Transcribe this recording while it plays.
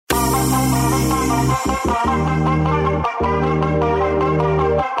Yo,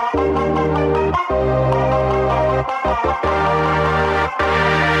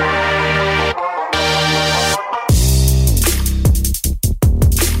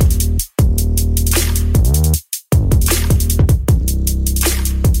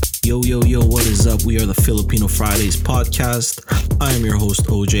 what is up? We are the Filipino Fridays podcast. I am your host,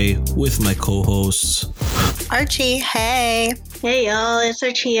 OJ, with my co-hosts, Archie. Hey. Hey, y'all. It's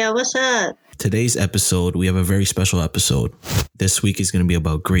Archia. What's up? Today's episode, we have a very special episode. This week is going to be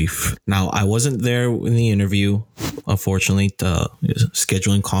about grief. Now, I wasn't there in the interview, unfortunately,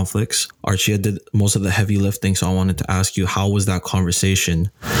 scheduling conflicts. Archia did most of the heavy lifting, so I wanted to ask you, how was that conversation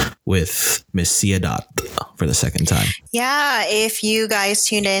with Miss Siadat for the second time? Yeah, if you guys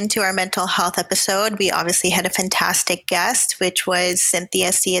tuned in to our mental health episode, we obviously had a fantastic guest, which was Cynthia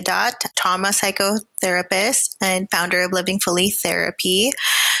Siadat, trauma psychotherapist and founder of Living Fully Therapy.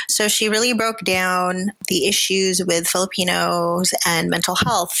 So she really broke down the issues with Filipinos and mental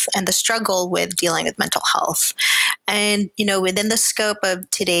health and the struggle with dealing with mental health. And, you know, within the scope of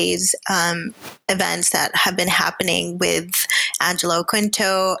today's events that have been happening with Angelo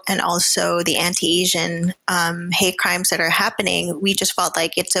Quinto and also the anti-Asian hate crimes that are happening, we just felt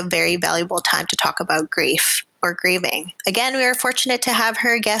like it's a very valuable time to talk about grief or grieving. Again, we are fortunate to have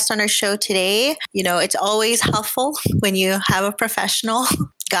her guest on our show today. You know, it's always helpful when you have a professional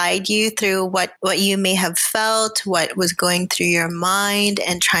guide you through what you may have felt, what was going through your mind,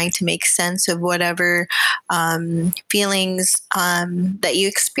 and trying to make sense of whatever feelings that you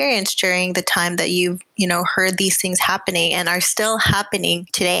experienced during the time that you heard these things happening and are still happening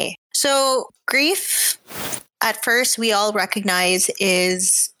today. So grief, at first, we all recognize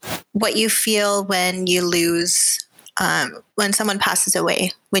is what you feel when you lose, when someone passes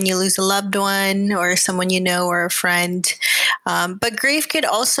away, when you lose a loved one or someone you know or a friend. But grief could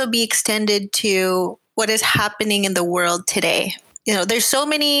also be extended to what is happening in the world today. You know, there's so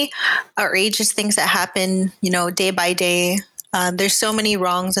many outrageous things that happen, day by day. There's so many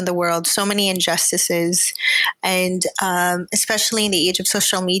wrongs in the world, so many injustices, and especially in the age of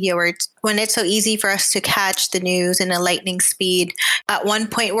social media, when it's so easy for us to catch the news in a lightning speed. At one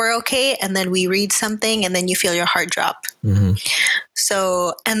point, we're okay, and then we read something, and then you feel your heart drop. Mm-hmm.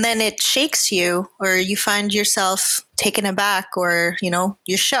 So, and then it shakes you, or you find yourself taken aback, or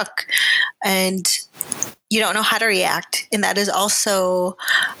you're shook, and you don't know how to react, and that is also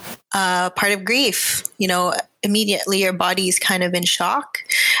part of grief. Immediately your body is kind of in shock,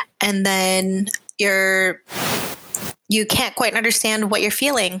 and then you can't quite understand what you're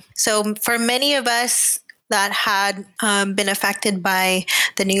feeling. So for many of us that had been affected by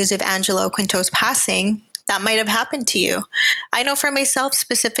the news of Angelo Quinto's passing, that might have happened to you. I know for myself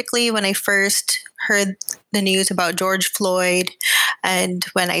specifically, when I first heard the news about George Floyd and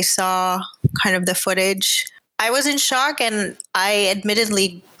when I saw kind of the footage, I was in shock, and I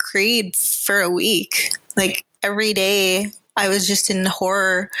admittedly cried for a week. Like every day, I was just in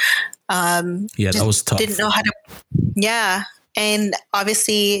horror. That was tough. Didn't know how to. Yeah. And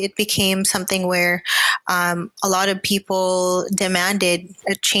obviously it became something where a lot of people demanded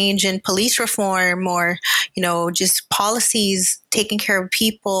a change in police reform, or, just policies taking care of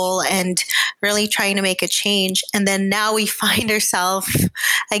people and really trying to make a change. And then now we find ourselves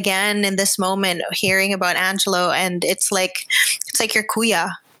again in this moment hearing about Angelo, and it's like your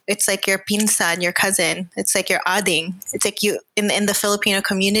kuya. It's like your pinsan, your cousin. It's like your ading. It's like you in the Filipino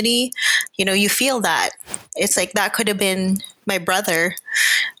community, you feel that. It's like that could have been my brother.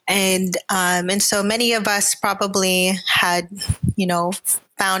 And so many of us probably had,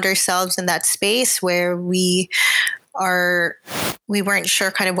 found ourselves in that space where we weren't sure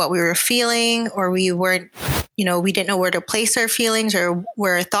kind of what we were feeling, or we weren't, we didn't know where to place our feelings or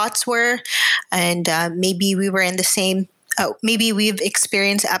where our thoughts were. And maybe we were in the same maybe we've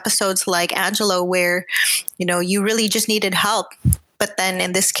experienced episodes like Angelo where, you really just needed help. But then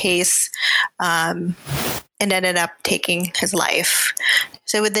in this case, it ended up taking his life.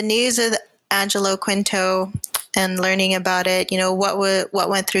 So with the news of Angelo Quinto and learning about it, what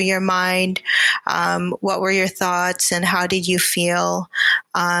went through your mind? What were your thoughts, and how did you feel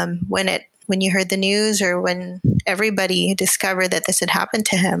when you heard the news, or when everybody discovered that this had happened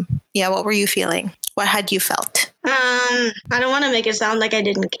to him? Yeah, what were you feeling? What had you felt? I don't want to make it sound like I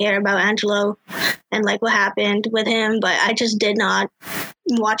didn't care about Angelo and like what happened with him, but I just did not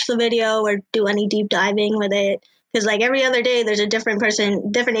watch the video or do any deep diving with it. Because like every other day, there's a different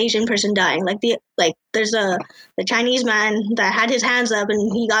Asian person dying. There's the Chinese man that had his hands up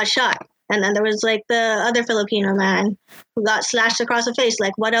and he got shot. And then there was like the other Filipino man who got slashed across the face.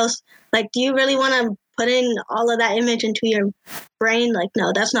 Like, what else? Like, do you really want to put in all of that image into your brain? Like,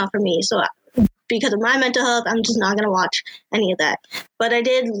 no, that's not for me. So because of my mental health, I'm just not going to watch any of that. But I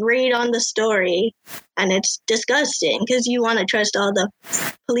did read on the story, and it's disgusting because you want to trust all the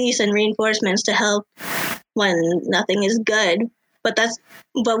police and reinforcements to help when nothing is good. But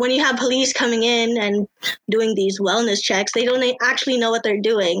when you have police coming in and doing these wellness checks, they don't actually know what they're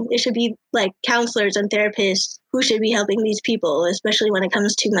doing. It should be like counselors and therapists who should be helping these people, especially when it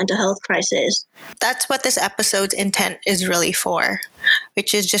comes to mental health crisis. That's what this episode's intent is really for,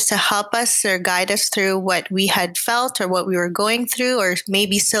 which is just to help us or guide us through what we had felt or what we were going through or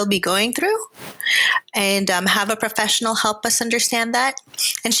maybe still be going through, and have a professional help us understand that.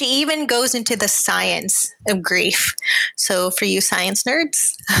 And she even goes into the science of grief. So for you science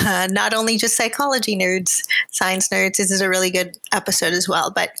nerds, not only just psychology nerds, science nerds, this is a really good episode as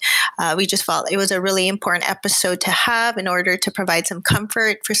well. But we just felt it was a really important episode to have in order to provide some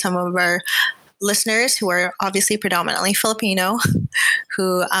comfort for some of our listeners who are obviously predominantly Filipino,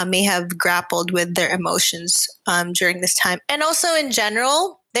 who may have grappled with their emotions during this time. And also in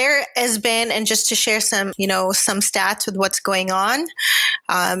general, there has been, and just to share some stats with what's going on,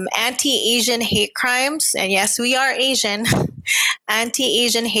 anti-Asian hate crimes, and yes, we are Asian,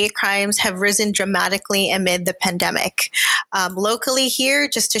 anti-Asian hate crimes have risen dramatically amid the pandemic. Locally here,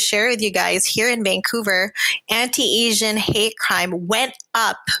 just to share with you guys, here in Vancouver, anti-Asian hate crime went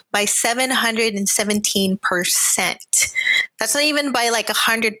up by 717%. That's not even by like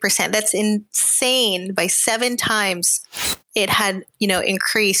 100%. That's insane. By 7 times it had,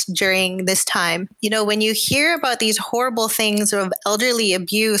 increased during this time. When you hear about these horrible things of elderly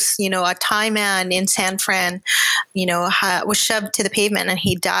abuse, a Thai man in San Fran, was shoved to the pavement and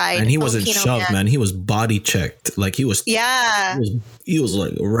he died. And he wasn't shoved, man. He was body checked. Like he was, he was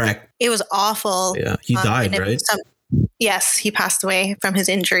like wrecked. It was awful. Yeah. He died, right? Yes, he passed away from his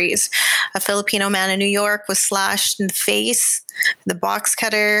injuries. A Filipino man in New York was slashed in the face with a box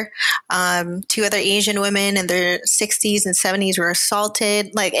cutter. 2 other Asian women in their 60s and 70s were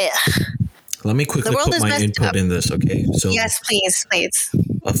assaulted. Let me quickly put my input in this, okay? So yes, please.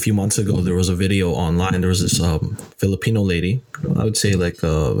 A few months ago, there was a video online. There was this Filipino lady, I would say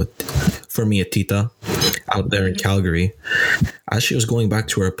for me, a tita, out there in Calgary. As she was going back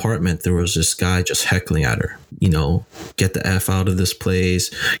to her apartment, there was this guy just heckling at her. Get the F out of this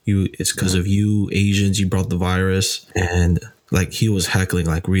place. It's because of you Asians, you brought the virus. And he was heckling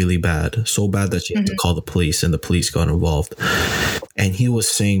really bad, so bad that she had to call the police, and the police got involved. And he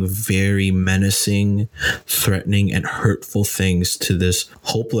was saying very menacing, threatening, and hurtful things to this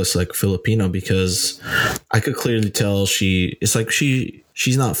hopeless Filipino, because I could clearly tell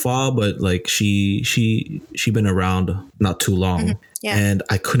she's not far, but she been around not too long. Mm-hmm. Yeah. And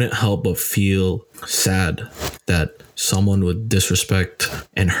I couldn't help but feel sad that someone would disrespect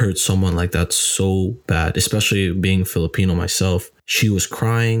and hurt someone like that so bad, especially being Filipino myself. She was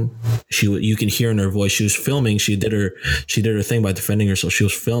crying. You can hear in her voice. She was filming. She did her thing by defending herself. She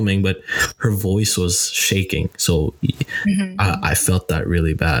was filming, but her voice was shaking. So I felt that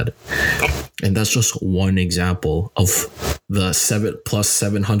really bad. And that's just one example of the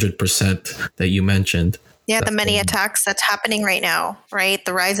 700% that you mentioned. Yeah, the many attacks that's happening right now, right?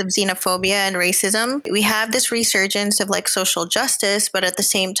 The rise of xenophobia and racism. We have this resurgence of social justice, but at the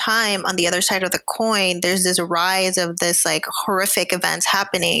same time, on the other side of the coin, there's this rise of this horrific events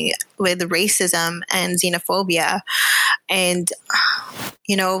happening with racism and xenophobia. And,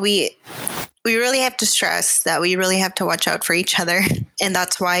 we really have to stress that we really have to watch out for each other. And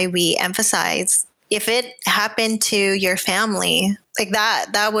that's why we emphasize, if it happened to your family,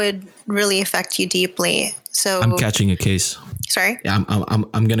 that would really affect you deeply. So I'm catching a case. Sorry? Yeah,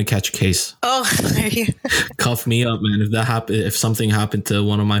 I'm gonna catch a case. Oh, are you? Cuff me up, man. If something happened to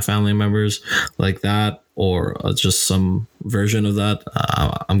one of my family members like that, or just some version of that,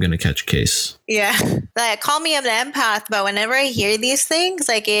 I'm gonna catch a case. Yeah, call me an empath, but whenever I hear these things,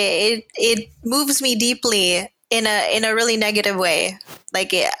 it moves me deeply in a really negative way.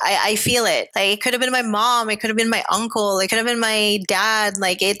 I feel it. It could have been my mom. It could have been my uncle. It could have been my dad.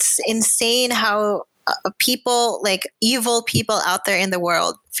 It's insane how people, evil people out there in the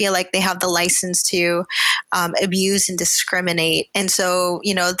world, feel like they have the license to abuse and discriminate. And so,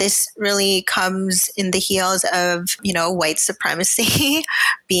 this really comes in the heels of, white supremacy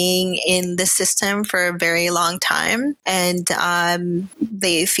being in the system for a very long time. And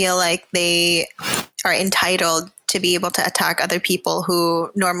they feel like they are entitled to be able to attack other people who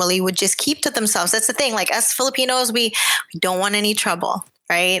normally would just keep to themselves. That's the thing. Us Filipinos, we don't want any trouble,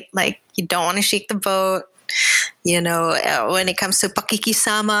 right? You don't want to shake the boat, when it comes to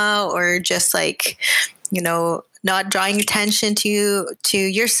pakikisama or just not drawing attention to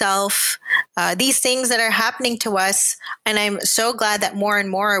yourself, these things that are happening to us. And I'm so glad that more and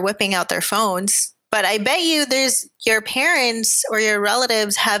more are whipping out their phones. But I bet you there's your parents or your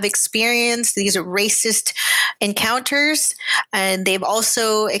relatives have experienced these racist encounters, and they've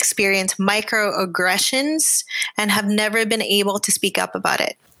also experienced microaggressions and have never been able to speak up about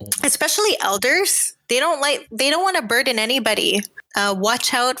it. Especially elders. They don't want to burden anybody.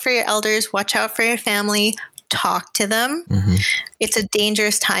 Watch out for your elders, watch out for your family, talk to them. Mm-hmm. It's a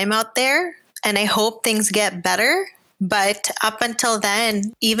dangerous time out there, and I hope things get better. But up until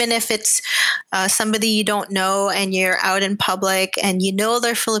then, even if it's somebody you don't know and you're out in public and you know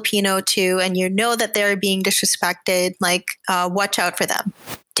they're Filipino too, and you know that they're being disrespected, watch out for them.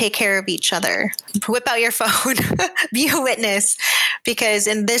 Take care of each other. Whip out your phone. Be a witness. Because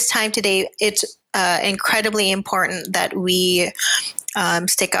in this time today, it's incredibly important that we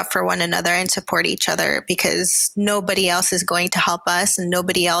stick up for one another and support each other, because nobody else is going to help us and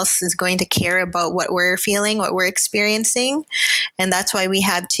nobody else is going to care about what we're feeling, what we're experiencing. And that's why we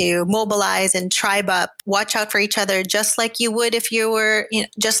have to mobilize and tribe up, watch out for each other, just like you would if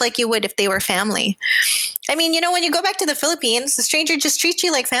they were family. I mean, when you go back to the Philippines, the stranger just treats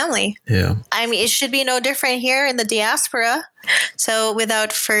you like family. Yeah. I mean, it should be no different here in the diaspora. So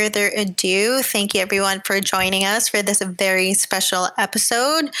without further ado, thank you everyone for joining us for this very special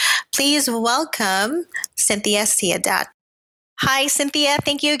episode. Please welcome Cynthia Siadat. Hi, Cynthia.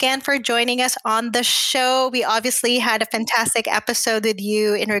 Thank you again for joining us on the show. We obviously had a fantastic episode with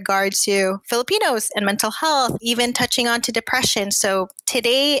you in regards to Filipinos and mental health, even touching on to depression. So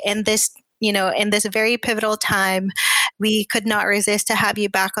today in this very pivotal time, we could not resist to have you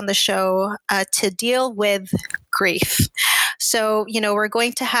back on the show to deal with grief. So, we're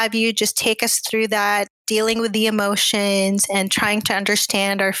going to have you just take us through that, dealing with the emotions and trying to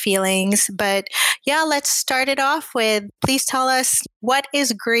understand our feelings. But yeah, let's start it off with, please tell us, what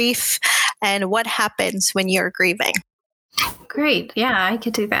is grief and what happens when you're grieving? Great. Yeah, I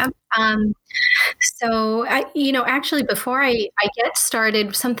could do that. So, actually, before I get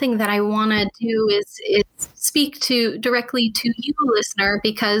started, something that I want to do is speak directly to you, listener,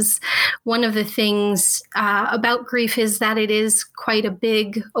 because one of the things about grief is that it is quite a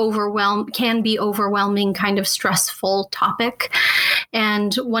big, can be overwhelming, kind of stressful topic.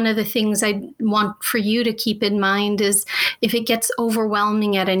 And one of the things I want for you to keep in mind is if it gets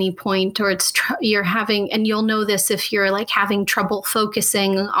overwhelming at any point, or you're having, and you'll know this if you're having trouble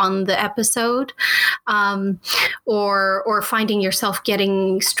focusing on the episode, or finding yourself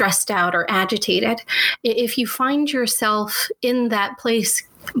getting stressed out or agitated. If you find yourself in that place,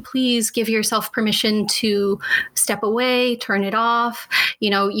 please give yourself permission to step away, turn it off.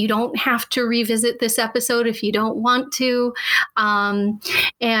 You don't have to revisit this episode if you don't want to. And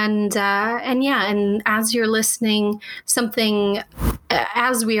as you're listening,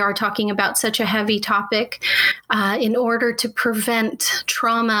 as we are talking about such a heavy topic, in order to prevent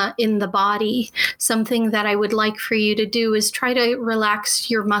trauma in the body, something that I would like for you to do is try to relax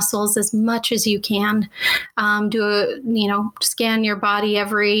your muscles as much as you can. Scan your body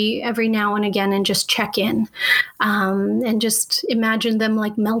every now and again and just check in, and just imagine them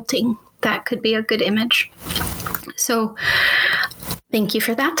melting. That could be a good image. So thank you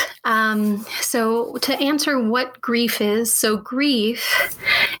for that. So to answer what grief is, so grief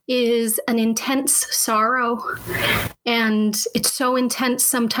is an intense sorrow, and it's so intense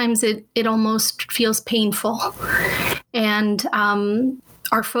sometimes it almost feels painful, and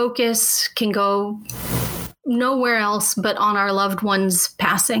our focus can go nowhere else but on our loved ones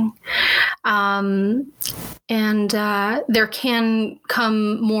passing. And there can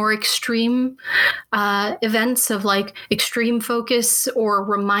come more extreme events of extreme focus or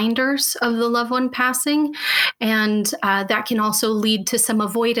reminders of the loved one passing. And that can also lead to some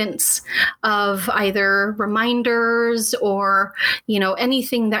avoidance of either reminders or,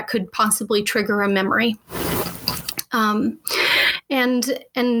 anything that could possibly trigger a memory. And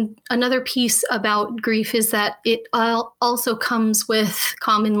another piece about grief is that it also comes with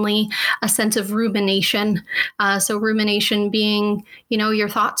commonly a sense of rumination. So rumination being, your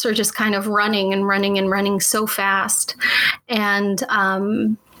thoughts are just kind of running and running and running so fast. And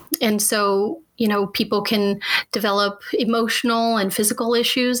so, people can develop emotional and physical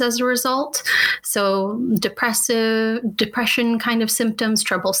issues as a result. So depression kind of symptoms,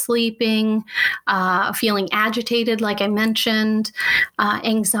 trouble sleeping, feeling agitated, like I mentioned,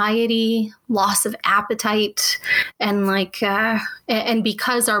 anxiety, loss of appetite, and and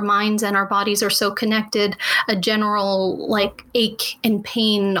because our minds and our bodies are so connected, a general ache and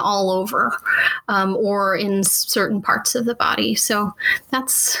pain all over, or in certain parts of the body. So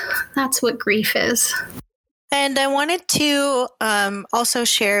that's what grief is. And I wanted to also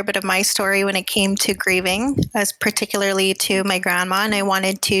share a bit of my story when it came to grieving, as particularly to my grandma. And I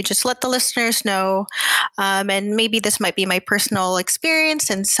wanted to just let the listeners know, and maybe this might be my personal experience,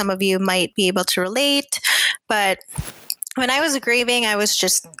 and some of you might be able to relate. But when I was grieving, I was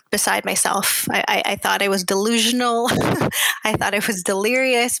just beside myself. I thought I was delusional. I thought I was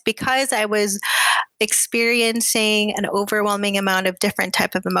delirious because I was experiencing an overwhelming amount of different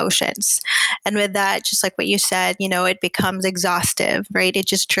type of emotions. And with that, just like what you said, it becomes exhaustive, right? It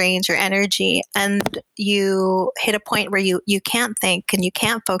just drains your energy. And you hit a point where you can't think and you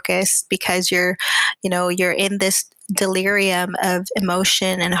can't focus because you're in this delirium of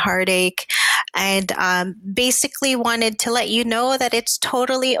emotion and heartache, and basically wanted to let you know that it's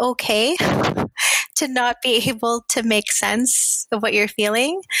totally okay to not be able to make sense of what you're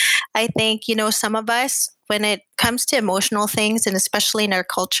feeling. I think, some of us, when it comes to emotional things, and especially in our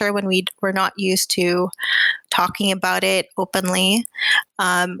culture when we're not used to talking about it openly,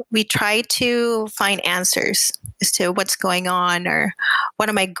 we try to find answers as to what's going on or what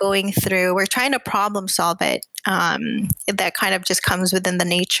am I going through. We're trying to problem solve it. That kind of just comes within the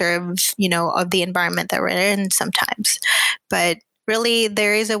nature of the environment that we're in sometimes. But really,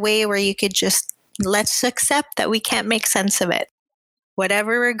 there is a way where you could just let's accept that we can't make sense of it.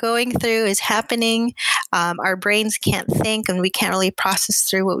 Whatever we're going through is happening. Our brains can't think and we can't really process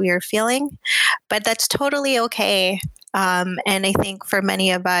through what we are feeling, but that's totally okay. And I think for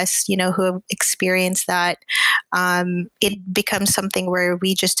many of us, who have experienced that, it becomes something where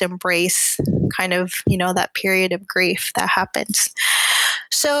we just embrace kind of, that period of grief that happens.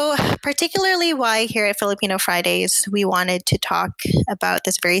 So particularly why here at Filipino Fridays, we wanted to talk about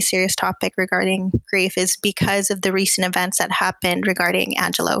this very serious topic regarding grief is because of the recent events that happened regarding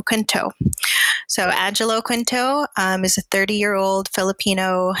Angelo Quinto. So Angelo Quinto is a 30-year-old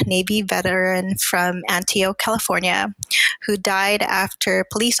Filipino Navy veteran from Antioch, California, who died after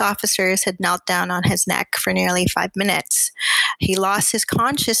police officers had knelt down on his neck for nearly 5 minutes. He lost his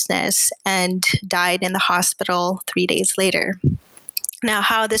consciousness and died in the hospital 3 days later. Now,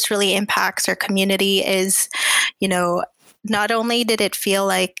 how this really impacts our community is, not only did it feel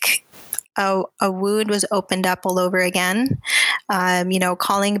like a wound was opened up all over again,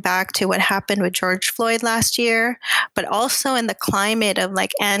 calling back to what happened with George Floyd last year, but also in the climate of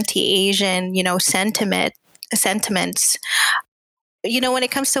like anti-Asian, sentiments. When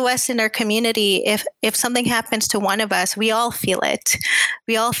it comes to us in our community, if something happens to one of us, we all feel it.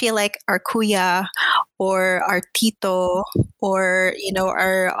 We all feel like our kuya or our tito or,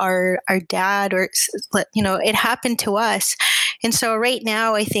 our dad or, it happened to us. And so right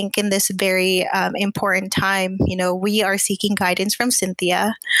now, I think in this very important time, we are seeking guidance from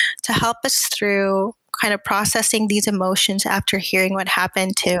Cynthia to help us through kind of processing these emotions after hearing what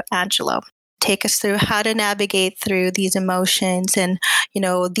happened to Angelo. Take us through how to navigate through these emotions and,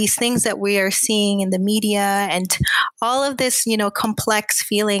 these things that we are seeing in the media and all of this, complex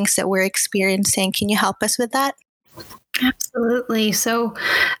feelings that we're experiencing. Can you help us with that? Absolutely. So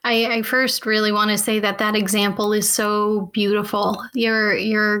I first really want to say that example is so beautiful.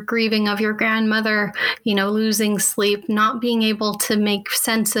 You're grieving of your grandmother, losing sleep, not being able to make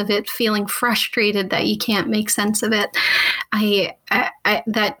sense of it, feeling frustrated that you can't make sense of it. I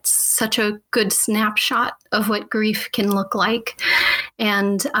that's such a good snapshot of what grief can look like.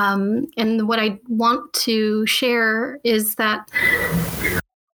 And what I want to share is that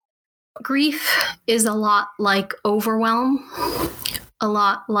grief is a lot like overwhelm, a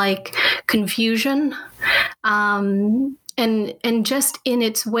lot like confusion. And just in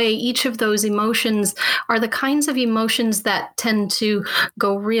its way, each of those emotions are the kinds of emotions that tend to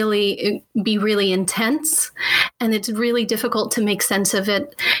be really intense, and it's really difficult to make sense of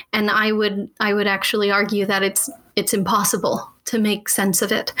it. And I would actually argue that it's impossible to make sense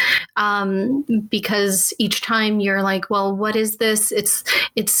of it, because each time you're like, well, what is this?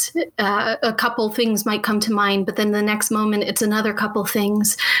 It's a couple things might come to mind, but then the next moment it's another couple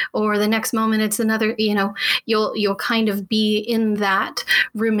things, or the next moment it's another. You'll kind of be in that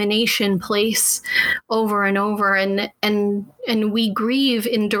rumination place over and over, and we grieve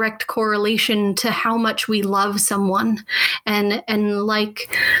in direct correlation to how much we love someone, and like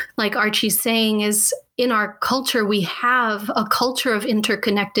Archie's saying is, in our culture, we have a culture of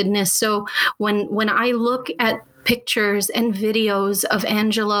interconnectedness. So when I look at pictures and videos of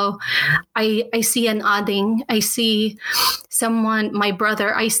Angelo, I see an ading, I see someone, my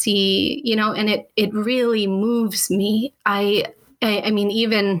brother, I see, and it really moves me. I mean,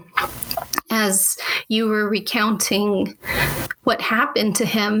 even as you were recounting what happened to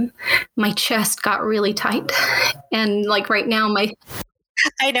him, my chest got really tight. And like right now,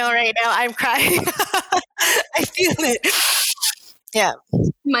 I know right now I'm crying. I feel it. Yeah.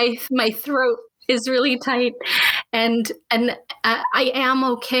 My throat is really tight, and I am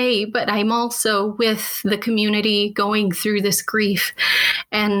okay, but I'm also with the community going through this grief,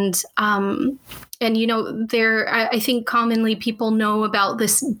 and I think commonly people know about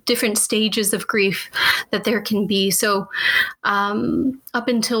this different stages of grief that there can be. So up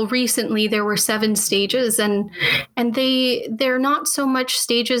until recently, there were 7 stages, and they're not so much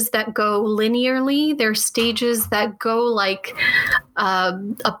stages that go linearly. They're stages that go like a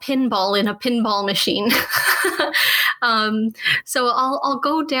pinball in a pinball machine. So I'll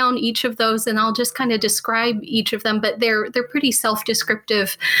go down each of those, and I'll just kind of describe each of them, but they're pretty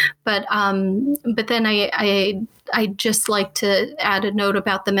self-descriptive. But then I just like to add a note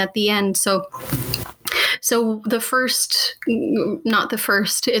about them at the end. So the first, not the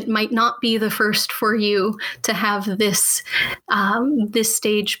first, it might not be the first for you to have this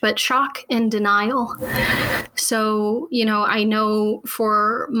stage, but shock and denial. So, I know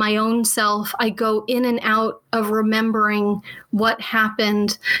for my own self, I go in and out of remembering what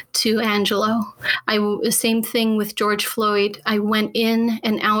happened to Angelo. Same thing with George Floyd. I went in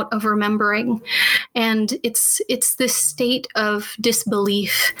and out of remembering. And it's this state of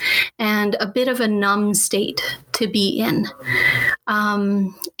disbelief and a bit of a numb state to be in.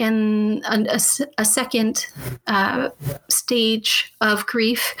 And a second stage of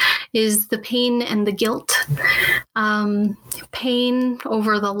grief is the pain and the guilt. Pain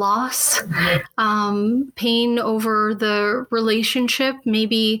over the loss, pain over the relationship.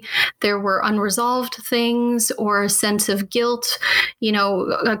 Maybe there were unresolved things or a sense of guilt.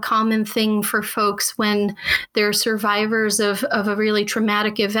 A common thing for folks when they're survivors of a really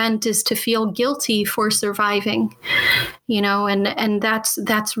traumatic event is to feel guilty for surviving, and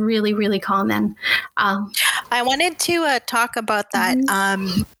that's really, really common. I wanted to talk about that.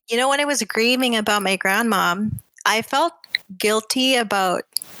 When I was grieving about my grandmom, I felt guilty about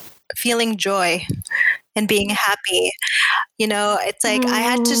feeling joy and being happy. It's like I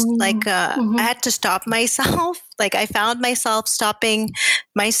had to I had to stop myself. Like I found myself stopping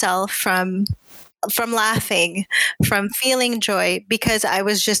myself from laughing, from feeling joy, because I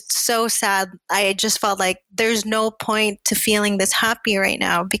was just so sad. I just felt like there's no point to feeling this happy right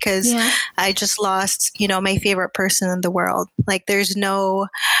now because I just lost, my favorite person in the world. Like there's no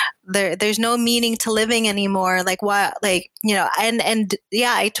meaning to living anymore. Like what, and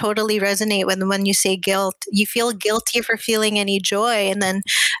I totally resonate when you say guilt. You feel guilty for feeling any joy. And then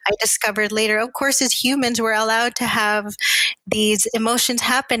I discovered later, of course, as humans, we're allowed to have these emotions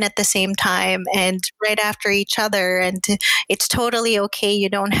happen at the same time and right after each other. And it's totally okay. You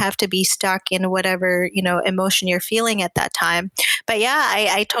don't have to be stuck in whatever, emotion you're feeling at that time. But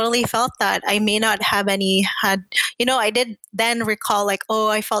I totally felt that. I may not have I did then recall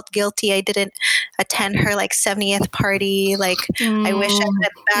I felt guilty. I didn't attend her 70th party. I wish I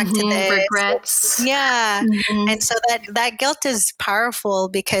went back to this. Regrets. Yeah. And so that guilt is powerful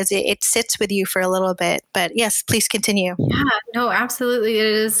because it sits with you for a little bit. But yes, please continue. Yeah, no, absolutely. It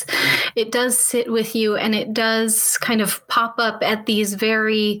is. It does sit with you, and it does kind of pop up at these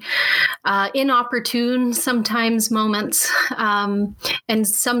very inopportune sometimes moments, and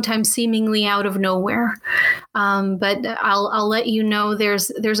sometimes seemingly out of nowhere. But I'll let you know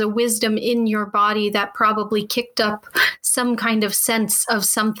there's a wisdom in your body that probably kicked up some kind of sense of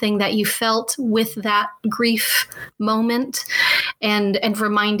something that you felt with that grief moment and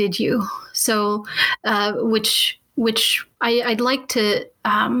reminded you. So, which I'd like to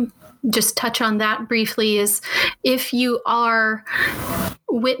just touch on that briefly is if you are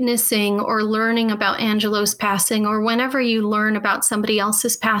witnessing or learning about Angelo's passing, or whenever you learn about somebody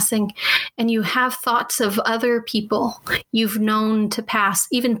else's passing and you have thoughts of other people you've known to pass,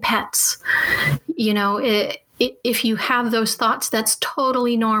 even pets, if you have those thoughts, that's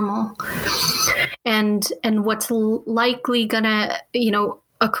totally normal. And what's likely gonna,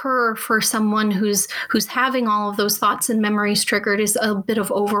 occur for someone who's having all of those thoughts and memories triggered is a bit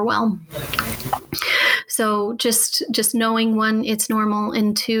of overwhelm. So just knowing, one, it's normal,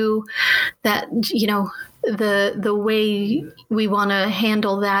 and two, that the way we want to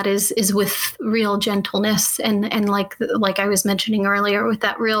handle that is with real gentleness and like I was mentioning earlier, with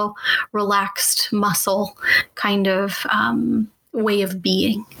that real relaxed muscle kind of way of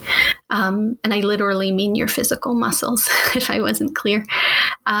being. And I literally mean your physical muscles, if I wasn't clear.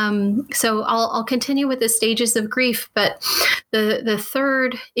 So I'll continue with the stages of grief, but the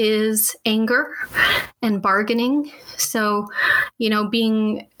third is anger and bargaining. So,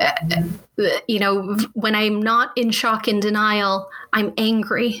 being, when I'm not in shock and denial, I'm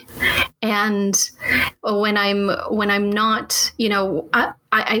angry. And when I'm not,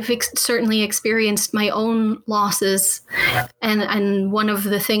 I've certainly experienced my own losses. And one of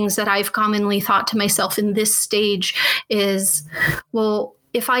the things that I've commonly thought to myself in this stage is, well,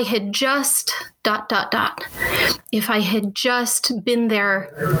 if I had just ... if I had just been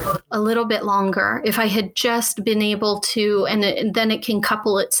there a little bit longer, if I had just been able to, and then it can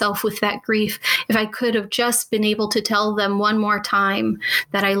couple itself with that grief, if I could have just been able to tell them one more time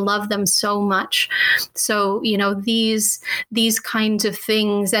that I love them so much. So, these kinds of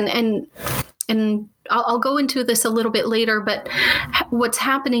things, and I'll go into this a little bit later, but what's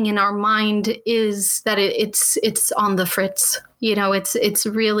happening in our mind is that it's on the fritz. It's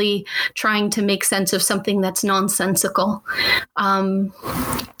really trying to make sense of something that's nonsensical.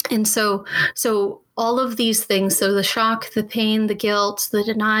 And so all of these things, so the shock, the pain, the guilt, the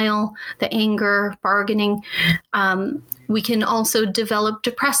denial, the anger, bargaining, we can also develop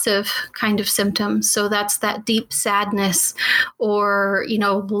depressive kind of symptoms. So that's that deep sadness or,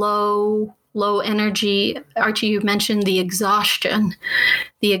 low energy. Archie, you mentioned the exhaustion.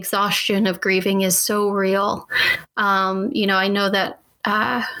 The exhaustion of grieving is so real. I know that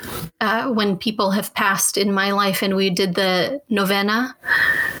when people have passed in my life and we did the novena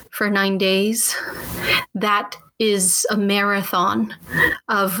for 9 days, that is a marathon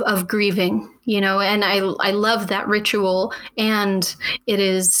of grieving, and I love that ritual. And it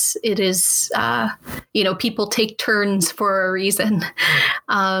is, people take turns for a reason.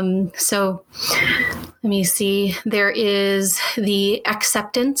 So let me see, there is the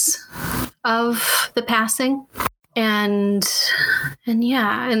acceptance of the passing. And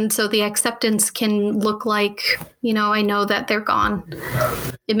so the acceptance can look like, I know that they're gone.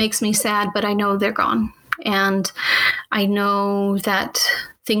 It makes me sad, but I know they're gone. And I know that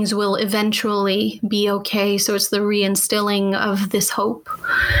things will eventually be okay. So it's the reinstilling of this hope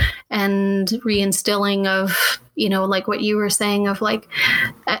and reinstilling of, like what you were saying of like,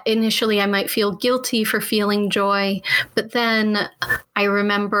 initially I might feel guilty for feeling joy, but then I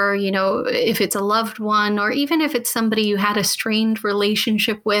remember, if it's a loved one or even if it's somebody you had a strained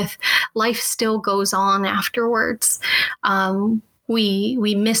relationship with, life still goes on afterwards.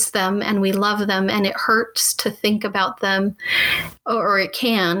 We miss them and we love them, and it hurts to think about them, or it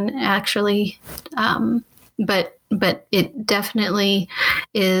can actually. But it definitely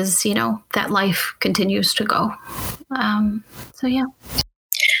is, that life continues to go. So yeah.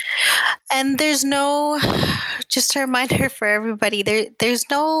 And there's no, just a reminder for everybody, there's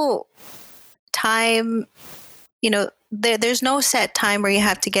no time, there's no set time where you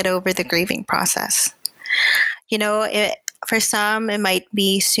have to get over the grieving process. For some, it might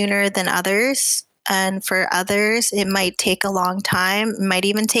be sooner than others. And for others, it might take a long time. It might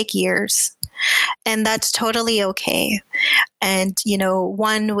even take years. And that's totally okay. And,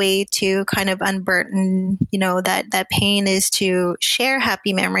 one way to kind of unburden, that pain is to share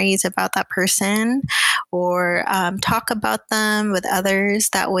happy memories about that person or talk about them with others.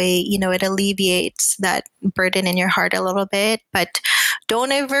 That way, it alleviates that burden in your heart a little bit. But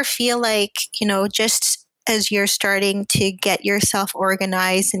don't ever feel like, just as you're starting to get yourself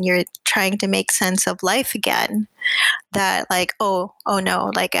organized and you're trying to make sense of life again, that like, oh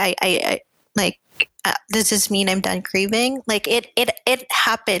no, like I does this mean I'm done grieving? Like it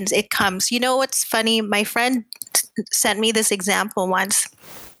happens, it comes. What's funny? My friend sent me this example once,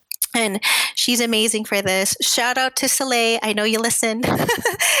 and she's amazing for this. Shout out to Soleil. I know you listen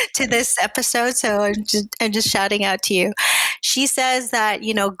to this episode, so I'm just shouting out to you. She says that,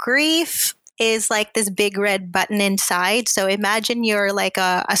 grief is like this big red button inside. So imagine you're like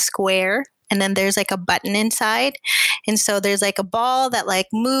a square, and then there's like a button inside. And so there's like a ball that like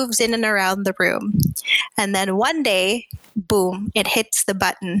moves in and around the room. And then one day, boom, it hits the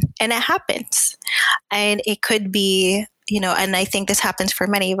button, and it happens. And it could be, and I think this happens for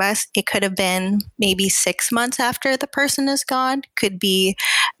many of us. It could have been maybe 6 months after the person is gone, could be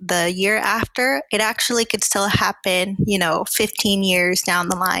the year after. It actually could still happen, 15 years down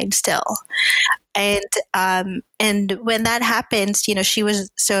the line still. And when that happens, she was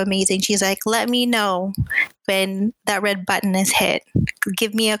so amazing. She's like, let me know when that red button is hit.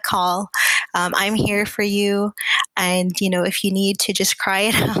 Give me a call. I'm here for you. And, if you need to just cry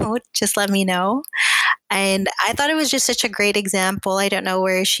it out, just let me know. And I thought it was just such a great example. I don't know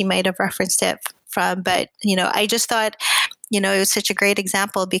where she might have referenced it from, but, I just thought, it was such a great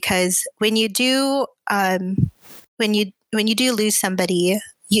example because when you do, when you do lose somebody,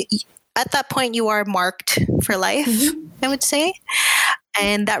 you at that point you are marked for life, I would say.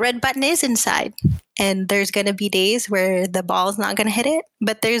 And that red button is inside. And there's going to be days where the ball's not going to hit it,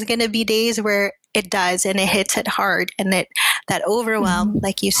 but there's going to be days where it does, and it hits it hard, and that overwhelm,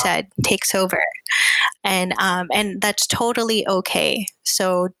 like you said, takes over, and that's totally okay.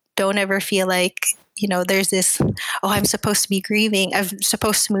 So don't ever feel like, there's this, I'm supposed to be grieving, I'm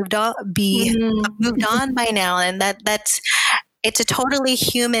supposed to moved on by now, and it's a totally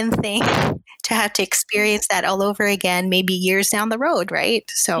human thing to have to experience that all over again, maybe years down the road, right?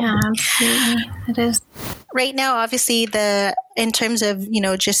 So yeah, absolutely, it is. Right now, obviously, in terms of,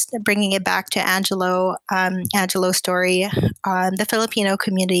 just bringing it back to Angelo's story, the Filipino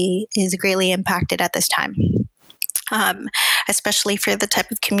community is greatly impacted at this time. Especially for the type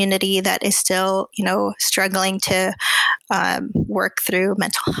of community that is still, struggling to work through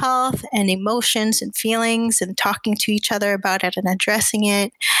mental health and emotions and feelings and talking to each other about it and addressing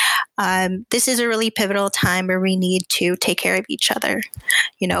it. This is a really pivotal time where we need to take care of each other,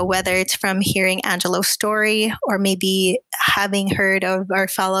 whether it's from hearing Angelo's story or maybe having heard of our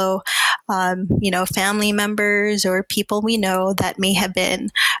fellow, family members or people we know that may have been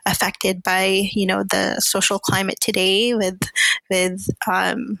affected by, the social climate today with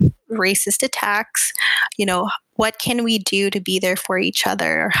racist attacks. What can we do to be there for each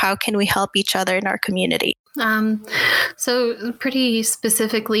other? Or how can we help each other in our community? So pretty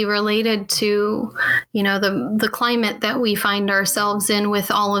specifically related to, the climate that we find ourselves in with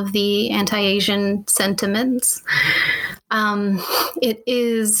all of the anti-Asian sentiments. It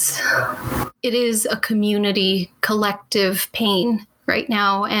is a community collective pain right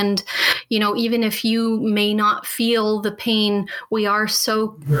now. And, even if you may not feel the pain, we are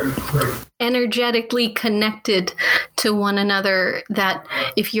so energetically connected to one another that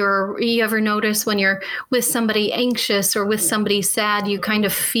if you ever notice when you're with somebody anxious or with somebody sad, you kind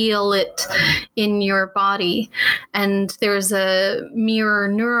of feel it in your body. And there's a mirror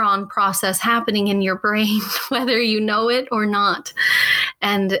neuron process happening in your brain, whether you know it or not.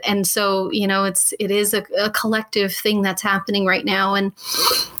 And so, it is a collective thing that's happening right now. And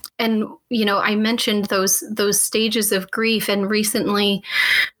I mentioned those stages of grief, and recently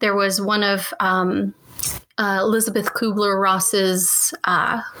there was one of Elizabeth Kubler-Ross's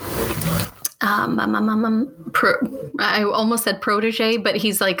I almost said protege, but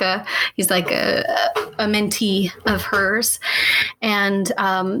he's like a mentee of hers. And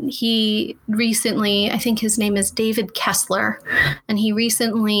he recently, I think his name is David Kessler, and he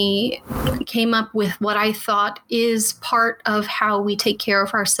recently came up with what I thought is part of how we take care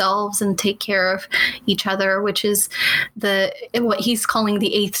of ourselves and take care of each other, which is what he's calling the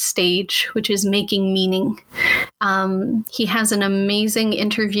 8th stage, which is making meaning. He has an amazing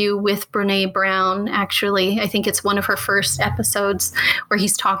interview with Brene Brown, actually. I think it's one of her first episodes where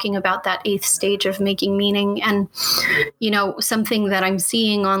he's talking about that 8th stage of making meaning. And, something that I'm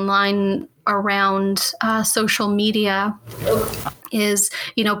seeing online around social media is,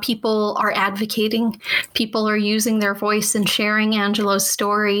 people are advocating, people are using their voice and sharing Angelo's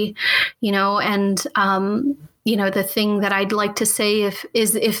story, and the thing that I'd like to say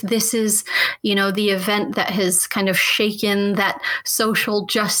if this is, the event that has kind of shaken that social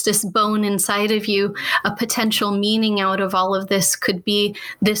justice bone inside of you, a potential meaning out of all of this could be,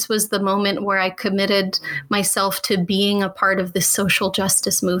 this was the moment where I committed myself to being a part of this social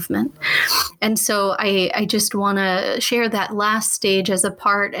justice movement. And so I just want to share that last stage as a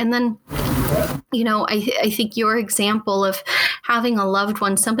part. And then, I think your example of having a loved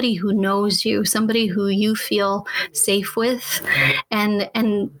one, somebody who knows you, somebody who you feel safe with,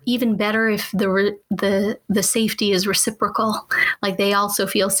 and even better if the safety is reciprocal, like they also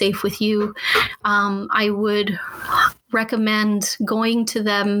feel safe with you. I would recommend going to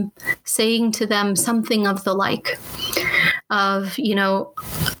them, saying to them something of the like of,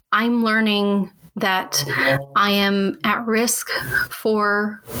 I'm learning that I am at risk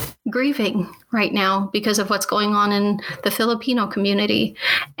for grieving right now because of what's going on in the Filipino community,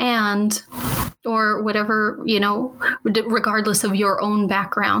 and or whatever, regardless of your own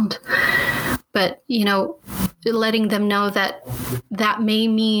background. But, letting them know that may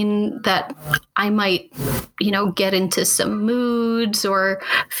mean that I might, get into some moods or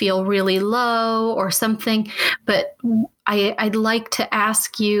feel really low or something. But I'd like to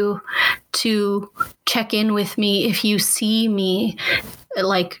ask you to check in with me if you see me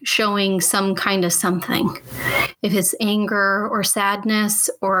like showing some kind of something, if it's anger or sadness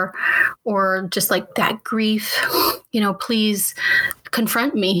or just like that grief, please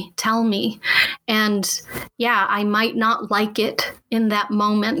confront me, tell me. And yeah, I might not like it in that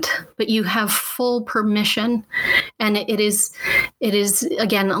moment, but you have full permission. And it is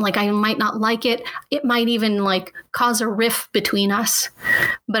again, like I might not like it. It might even like cause a rift between us,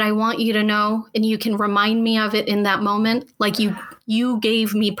 but I want you to know, and you can remind me of it in that moment. Like You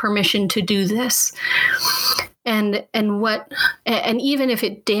gave me permission to do this. And even if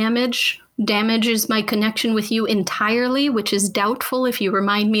it damages my connection with you entirely, which is doubtful if you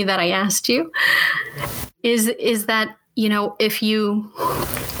remind me that I asked you, is that, if you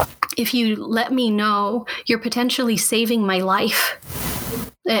let me know, you're potentially saving my life.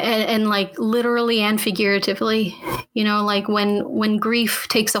 And like literally and figuratively, like when grief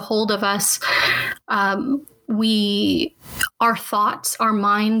takes a hold of us, our thoughts, our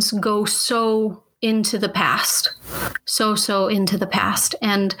minds go so into the past, so into the past.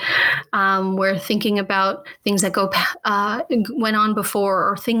 And we're thinking about things that went on before,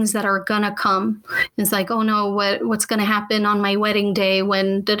 or things that are gonna come. It's like, oh no, what's gonna happen on my wedding day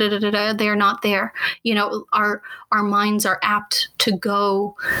when they're not there? Our minds are apt to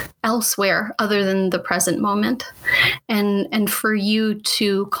go elsewhere other than the present moment. And for you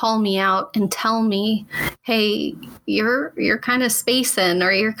to call me out and tell me, hey, you're kind of spacing,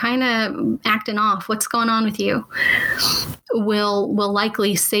 or you're kind of acting off, what's going on with you, will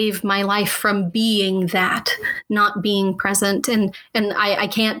likely save my life from being that, not being present. And I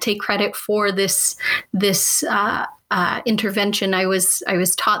can't take credit for this intervention. I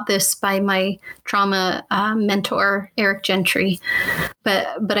was taught this by my trauma mentor, Eric Gentry,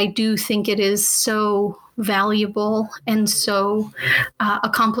 but I do think it is so valuable and so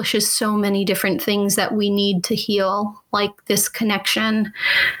accomplishes so many different things that we need to heal, like this connection.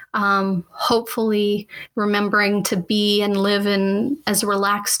 Hopefully remembering to be and live in as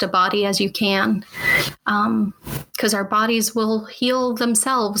relaxed a body as you can, because our bodies will heal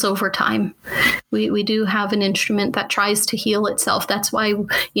themselves over time. We do have an instrument that tries to heal itself. That's why,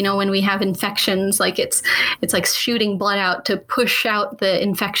 when we have infections, like it's like shooting blood out to push out the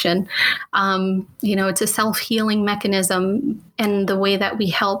infection. It's a self-healing mechanism, and the way that we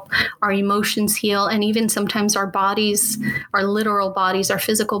help our emotions heal, and even sometimes our bodies, our literal bodies, our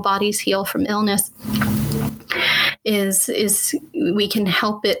physical bodies heal from illness, is we can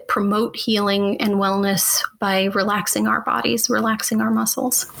help it promote healing and wellness by relaxing our bodies, relaxing our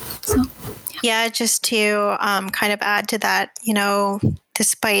muscles. So, yeah, just to kind of add to that,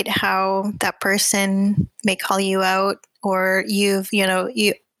 despite how that person may call you out, or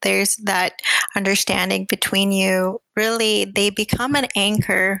there's that understanding between you, really, they become an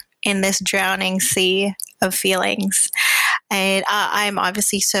anchor in this drowning sea of feelings. And I'm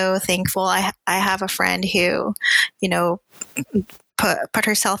obviously so thankful. I have a friend who, put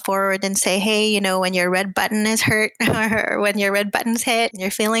herself forward and say, hey, when your red button is hurt, or when your red button's hit and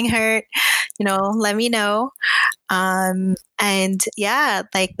you're feeling hurt, let me know. And yeah,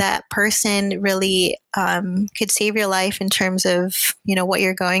 like that person really could save your life in terms of, what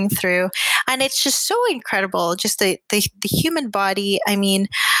you're going through. And it's just so incredible, just the human body. I mean,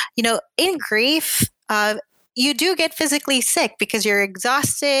 in grief, you do get physically sick because you're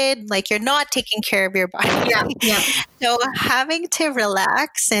exhausted, like you're not taking care of your body. Yeah. So having to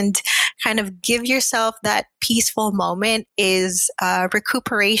relax and kind of give yourself that peaceful moment is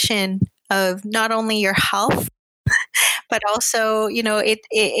recuperation of not only your health, but also,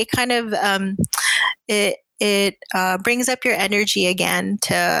 it kind of it brings up your energy again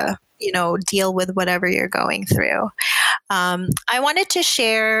to deal with whatever you're going through. I wanted to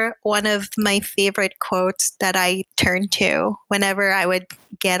share one of my favorite quotes that I turn to whenever I would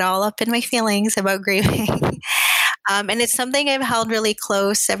get all up in my feelings about grieving. And it's something I've held really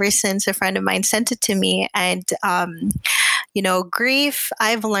close ever since a friend of mine sent it to me. And, grief,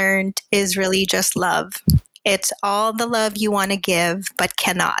 I've learned, is really just love. It's all the love you want to give, but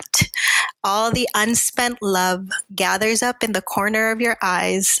cannot. All the unspent love gathers up in the corner of your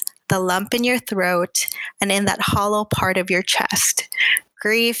eyes, the lump in your throat, and in that hollow part of your chest.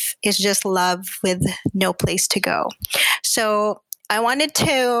 Grief is just love with no place to go. So I wanted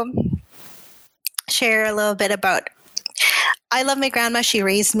to share a little bit about, I love my grandma. She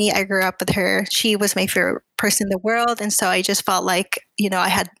raised me. I grew up with her. She was my favorite person in the world. And so I just felt like, I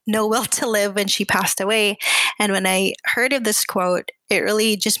had no will to live when she passed away. And when I heard of this quote, it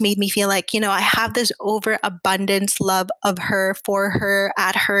really just made me feel like, I have this overabundance love of her, for her,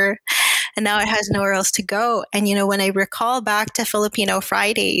 at her, and now it has nowhere else to go. And, when I recall back to Filipino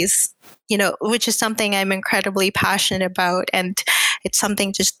Fridays, which is something I'm incredibly passionate about, and it's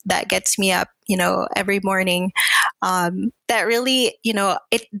something just that gets me up, every morning, that really,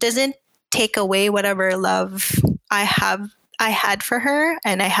 it doesn't take away whatever love I had for her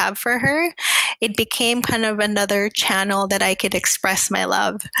and I have for her. It became kind of another channel that I could express my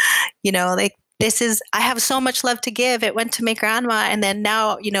love. I have so much love to give. It went to my grandma. And then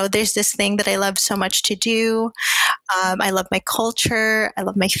now, there's this thing that I love so much to do. I love my culture. I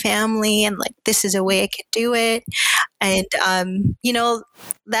love my family. And like, this is a way I could do it. And,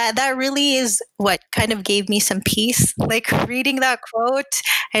 that really is what kind of gave me some peace, like reading that quote.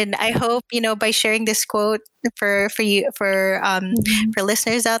 And I hope, by sharing this quote for you, for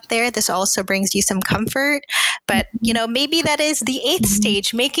listeners out there, this also brings you some comfort. But, maybe that is the eighth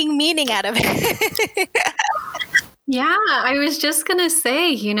stage, making meaning out of it. Yeah, I was just going to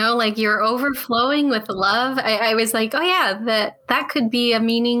say, like you're overflowing with love. I was like, oh yeah, that could be a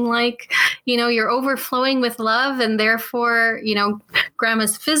meaning like, you're overflowing with love, and therefore,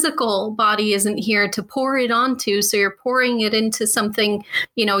 grandma's physical body isn't here to pour it onto. So you're pouring it into something,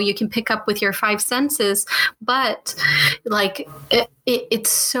 you can pick up with your five senses. But like it's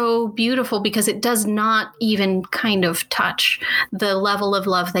so beautiful because it does not even kind of touch the level of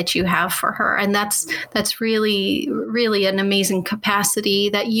love that you have for her. And that's really, really an amazing capacity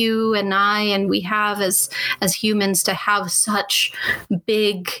that you and I and we have as humans to have such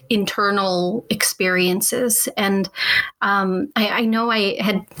big internal experiences. And I know I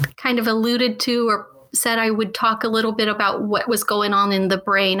had kind of alluded to or said I would talk a little bit about what was going on in the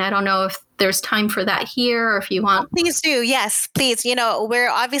brain. I don't know if there's time for that here or if you want. Please do. Yes, please. We're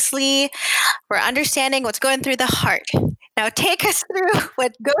understanding what's going through the heart. Now take us through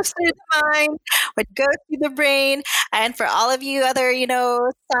what goes through the mind, what goes through the brain. And for all of you other,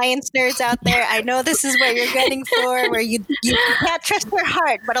 science nerds out there, I know this is what you're getting for, where you can't trust your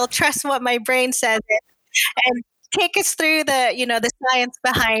heart, but I'll trust what my brain says. And take us through the science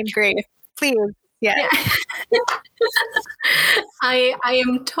behind grief, please. Yeah. I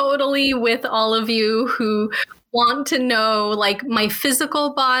am totally with all of you who want to know, like, my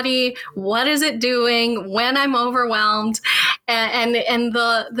physical body, what is it doing when I'm overwhelmed? And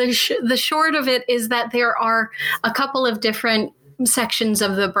the short of it is that there are a couple of different sections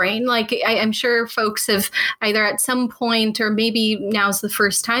of the brain. Like I'm sure folks have either at some point or maybe now's the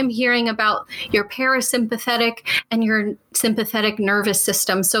first time hearing about your parasympathetic and your sympathetic nervous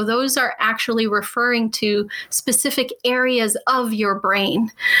system. So those are actually referring to specific areas of your brain.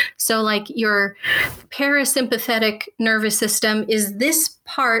 So like your parasympathetic nervous system is this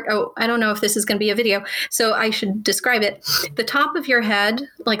part. Oh, I don't know if this is going to be a video, so I should describe it. The top of your head,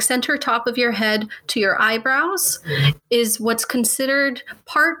 like center top of your head to your eyebrows, is what's considered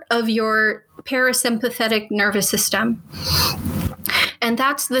part of your parasympathetic nervous system. And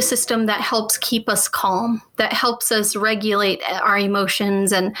that's the system that helps keep us calm, that helps us regulate our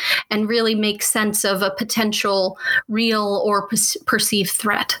emotions and really make sense of a potential real or perceived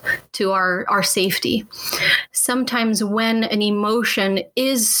threat to our safety. Sometimes when an emotion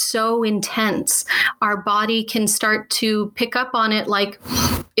is so intense, our body can start to pick up on it like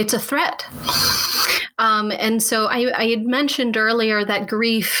it's a threat. And so I had mentioned earlier that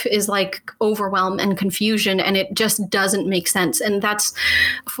grief is like overwhelm and confusion, and it just doesn't make sense. And that's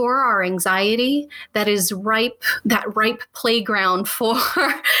for our anxiety. That is that ripe playground for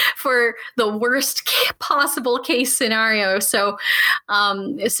the worst possible case scenario. So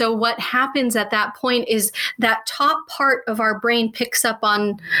what happens at that point is that top part of our brain picks up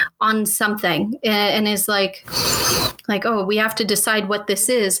on something and is like, oh, we have to decide what this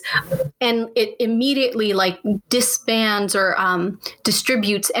is. And it immediately like disbands or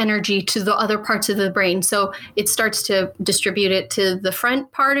distributes energy to the other parts of the brain. So it starts to distribute it to the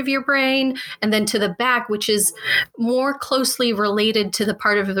front part of your brain and then to the back, which is more closely related to the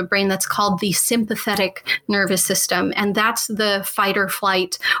part of the brain that's called the sympathetic nervous system. And that's the fight or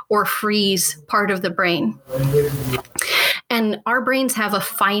flight or freeze part of the brain. And our brains have a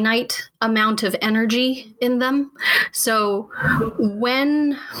finite amount of energy in them. So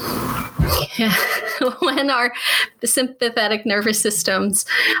when our sympathetic nervous systems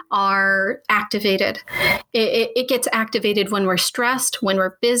are activated, it gets activated when we're stressed, when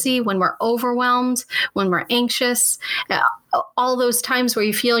we're busy, when we're overwhelmed, when we're anxious. All those times where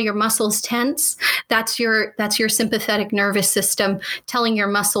you feel your muscles tense, that's your sympathetic nervous system telling your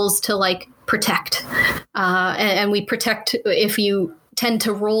muscles to like protect. And we protect if you tend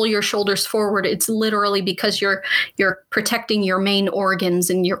to roll your shoulders forward, it's literally because you're protecting your main organs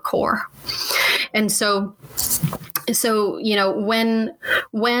in your core. And so when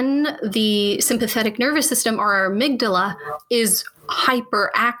the sympathetic nervous system or our amygdala is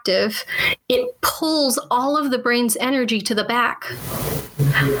hyperactive, it pulls all of the brain's energy to the back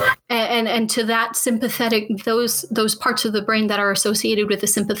and to that sympathetic, those parts of the brain that are associated with the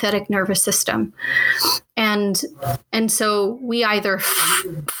sympathetic nervous system. And so we either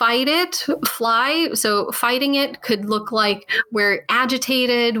fight it, fly. So fighting it could look like we're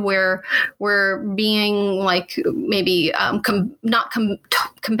agitated, we're being like maybe not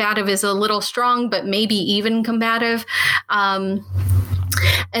combative is a little strong, but maybe even combative.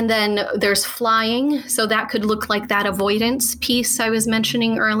 And then there's flying. So that could look like that avoidance piece I was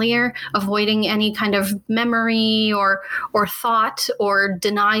mentioning earlier, avoiding any kind of memory or thought or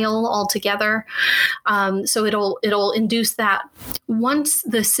denial altogether. So it'll induce that. Once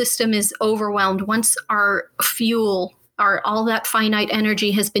the system is overwhelmed, once our fuel, all that finite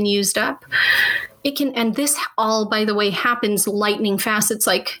energy has been used up, it can, and this all, by the way, happens lightning fast. It's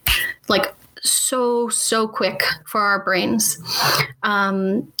like so quick for our brains.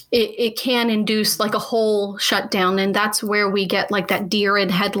 It can induce like a whole shutdown, and that's where we get like that deer in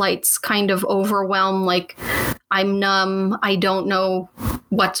headlights kind of overwhelm. Like, I'm numb. I don't know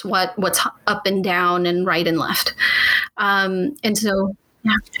what's up and down and right and left. And so,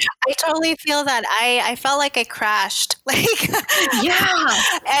 yeah. I totally feel that. I felt like I crashed. Like, yeah,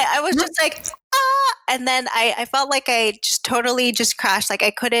 I was just like, ah, and then I felt like I just totally just crashed. Like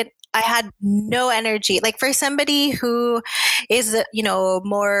I had no energy. Like, for somebody who is,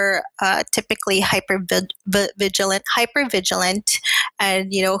 more typically hypervigilant,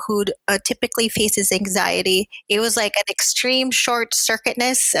 and, who typically faces anxiety, it was like an extreme short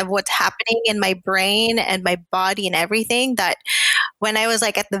circuitness of what's happening in my brain and my body and everything, that when I was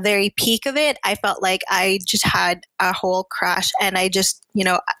like at the very peak of it, I felt like I just had a whole crash. And I just,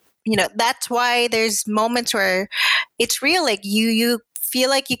 that's why there's moments where it's real. Like you feel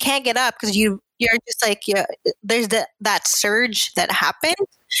like you can't get up because you're just like, there's that surge that happens.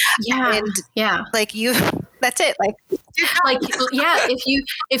 Yeah. And yeah. Like that's it. Like, yeah,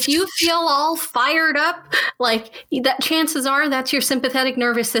 if you feel all fired up, like that, chances are that's your sympathetic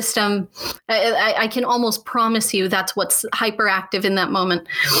nervous system. I can almost promise you that's what's hyperactive in that moment.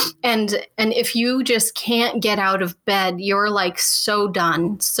 And if you just can't get out of bed, you're like so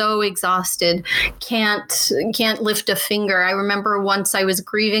done, so exhausted, can't lift a finger. I remember once I was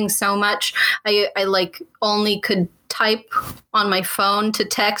grieving so much, I like only could type on my phone to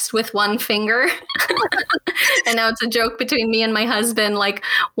text with one finger. And now it's a joke between me and my husband, like,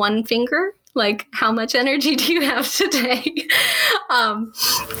 one finger? Like, how much energy do you have today?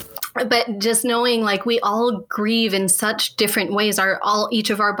 But just knowing, like, we all grieve in such different ways. Each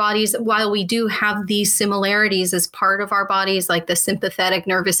of our bodies, while we do have these similarities as part of our bodies, like the sympathetic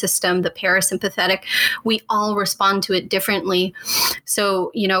nervous system, the parasympathetic, we all respond to it differently.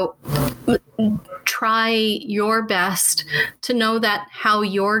 So, try your best to know that how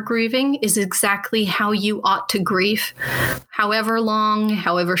you're grieving is exactly how you ought to grieve. However long,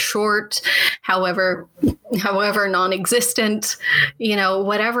 however short, however non-existent,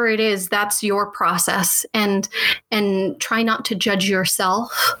 whatever it is, that's your process. And try not to judge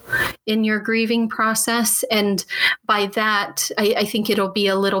yourself in your grieving process. And by that, I think it'll be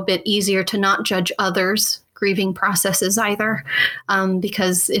a little bit easier to not judge others' grieving processes either,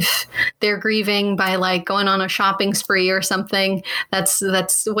 because if they're grieving by like going on a shopping spree or something, that's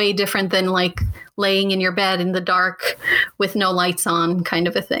way different than like laying in your bed in the dark with no lights on, kind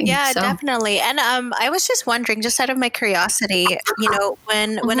of a thing. Yeah, definitely. And I was just wondering, just out of my curiosity,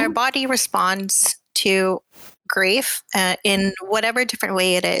 when our body responds to grief in whatever different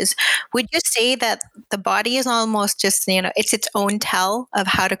way it is, would you say that the body is almost just, it's its own tell of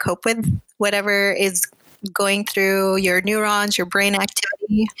how to cope with whatever is going through your neurons, your brain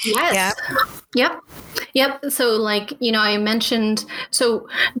activity? Yes. Yeah. Yep. So like, I mentioned, so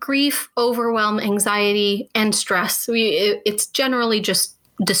grief, overwhelm, anxiety, and stress. It's generally just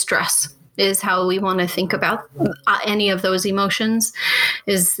distress is how we want to think about any of those emotions.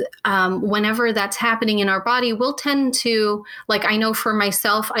 Is whenever that's happening in our body, we'll tend to, like, I know for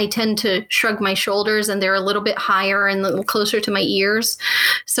myself, I tend to shrug my shoulders and they're a little bit higher and a little closer to my ears.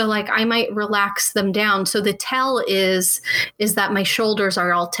 So like I might relax them down. So the tell is that my shoulders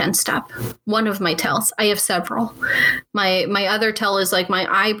are all tensed up. One of my tells. I have several. My other tell is like my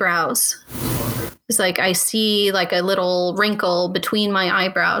eyebrows. It's like I see like a little wrinkle between my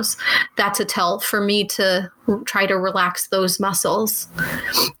eyebrows. That's a tell for me to try to relax those muscles.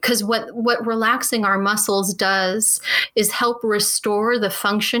 Because what relaxing our muscles does is help restore the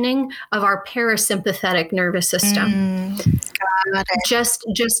functioning of our parasympathetic nervous system. Got it.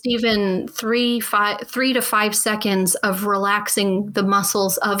 Just even 3 to 5 seconds of relaxing the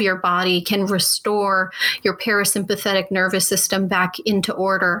muscles of your body can restore your parasympathetic nervous system back into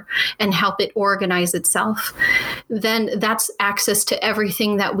order and help it organize itself. Then that's access to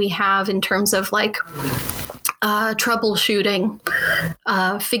everything that we have in terms of like troubleshooting,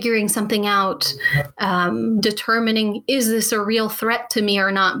 figuring something out, determining, is this a real threat to me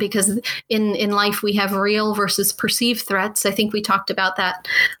or not? Because in life we have real versus perceived threats. I think we talked about that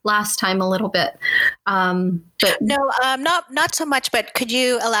last time a little bit. But no, not so much. But could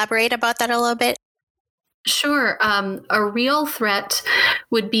you elaborate about that a little bit? Sure. A real threat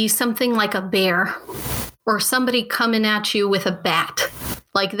would be something like a bear or somebody coming at you with a bat.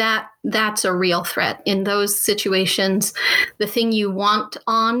 Like that's a real threat. In those situations, the thing you want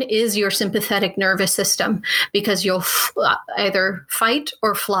on is your sympathetic nervous system, because you'll either fight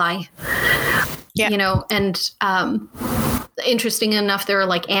or fly. Yeah. You know, and interesting enough, there are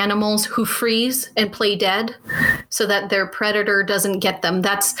like animals who freeze and play dead so that their predator doesn't get them.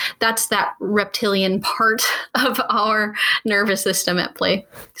 That's that reptilian part of our nervous system at play.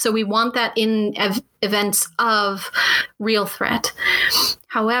 So we want that in events of real threat.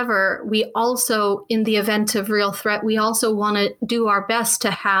 However, we also, in the event of real threat, we also want to do our best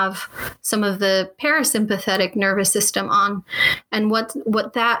to have some of the parasympathetic nervous system on. And what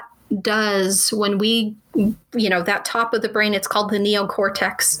that does when we, that top of the brain, it's called the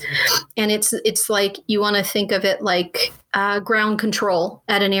neocortex. And it's like, you want to think of it like ground control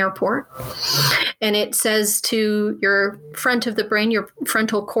at an airport. And it says to your front of the brain, your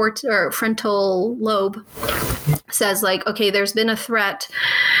frontal lobe says like, okay, there's been a threat.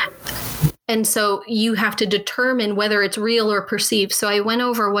 And so you have to determine whether it's real or perceived. So I went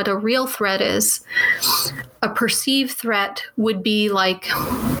over what a real threat is. A perceived threat would be like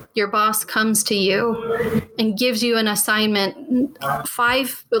your boss comes to you and gives you an assignment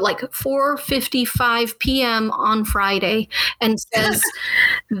 4:55 p.m. on Friday and says,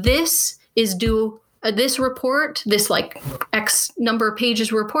 this is due. This report, this like X number of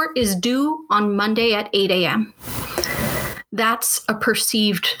pages report is due on Monday at 8 a.m. That's a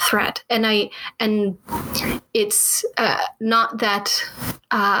perceived threat. And it's not that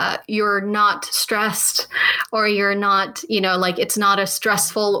you're not stressed or you're not, like it's not a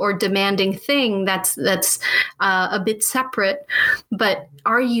stressful or demanding thing. That's a bit separate. But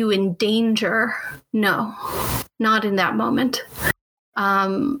are you in danger? No, not in that moment.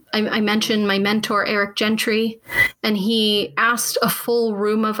 I mentioned my mentor, Eric Gentry, and he asked a full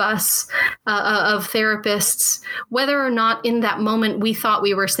room of us, of therapists, whether or not in that moment we thought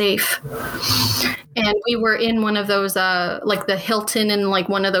we were safe. And we were in one of those, like the Hilton in like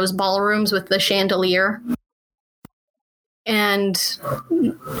one of those ballrooms with the chandelier. And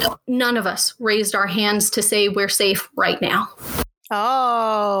none of us raised our hands to say we're safe right now.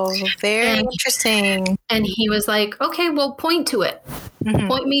 Oh, very interesting. And he was like, okay, well, point to it. Mm-hmm.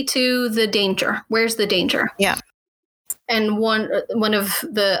 Point me to the danger. Where's the danger? Yeah. And one of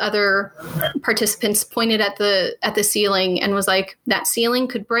the other participants pointed at the ceiling and was like, that ceiling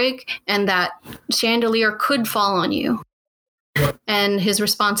could break and that chandelier could fall on you. And his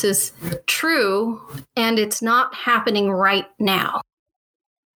response is, true, and it's not happening right now.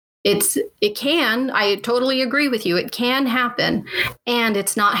 It can, I totally agree with you. It can happen, and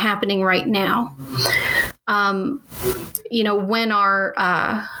it's not happening right now.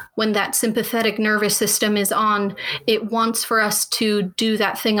 When that sympathetic nervous system is on, it wants for us to do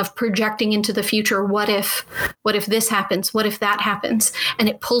that thing of projecting into the future. What if this happens? What if that happens? And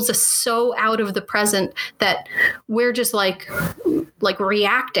it pulls us so out of the present that we're just like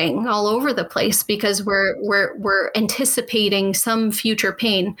reacting all over the place because we're anticipating some future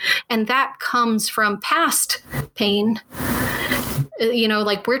pain. And that comes from past pain.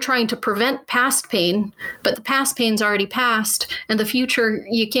 Like we're trying to prevent past pain, but the past pain's already passed, and the future,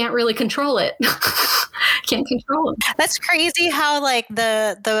 you can't really control it. Can't control it. That's crazy how like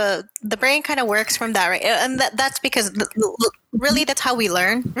the brain kind of works from that, right? And that's because really that's how we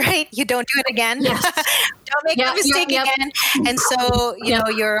learn, right? You don't do it again. Yes. Don't make the mistake again. And so,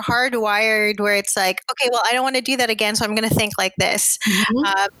 you're hardwired where it's like, okay, well, I don't want to do that again. So I'm going to think like this.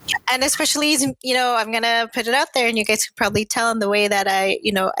 Mm-hmm. And especially, I'm going to put it out there and you guys could probably tell in the way that I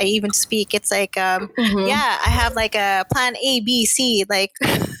even speak. It's like, I have like a plan A, B, C, like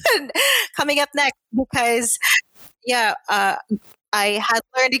coming up next because, I had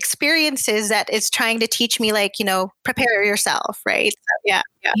learned experiences that it's trying to teach me, like, prepare yourself, right? So, yeah.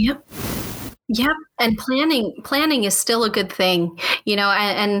 Yep. And planning is still a good thing,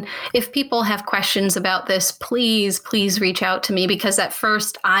 and if people have questions about this, please reach out to me, because at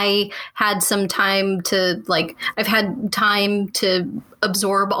first I had some time to I've had time to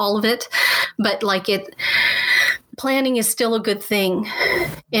absorb all of it, but planning is still a good thing.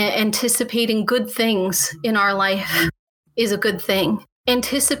 Anticipating good things in our life is a good thing.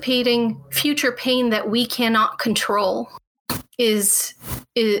 Anticipating future pain that we cannot control is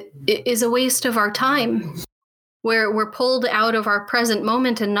a waste of our time. we're pulled out of our present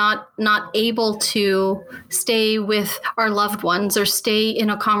moment and not able to stay with our loved ones or stay in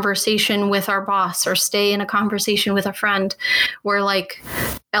a conversation with our boss or stay in a conversation with a friend. We're like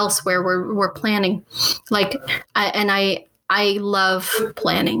elsewhere. We're planning. Like, I love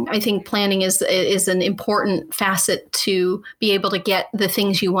planning. I think planning is an important facet to be able to get the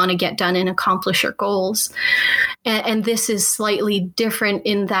things you want to get done and accomplish your goals. And this is slightly different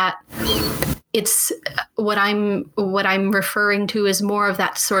in that it's what I'm referring to is more of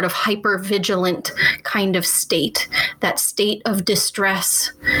that sort of hyper vigilant kind of state, that state of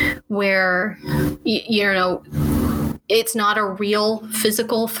distress where, you know, it's not a real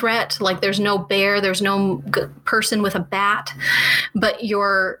physical threat. Like there's no bear, there's no person with a bat, but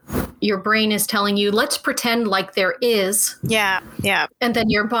your brain is telling you, let's pretend like there is. Yeah. And then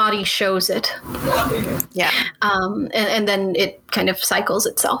your body shows it. Yeah. And then it kind of cycles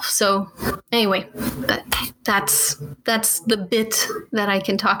itself. So anyway, that's the bit that I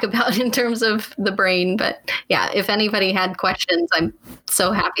can talk about in terms of the brain. But yeah, if anybody had questions, I'm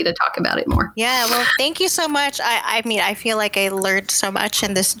so happy to talk about it more. Yeah, well, thank you so much. I mean, I feel like I learned so much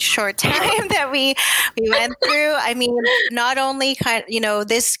in this short time that we went through. I mean, not only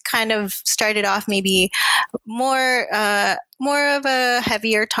this kind of started off maybe more of a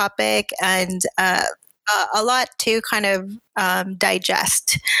heavier topic and a lot to kind of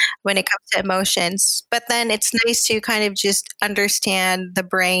digest when it comes to emotions. But then it's nice to kind of just understand the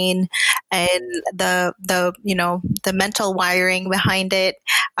brain and the mental wiring behind it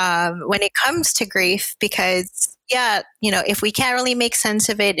when it comes to grief, because if we can't really make sense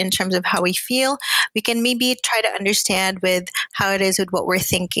of it in terms of how we feel, we can maybe try to understand with how it is with what we're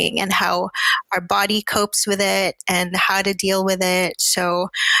thinking and how our body copes with it and how to deal with it. So,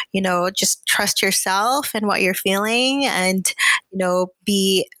 just trust yourself and what you're feeling and,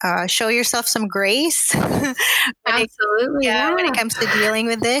 show yourself some grace. Absolutely. When it comes to dealing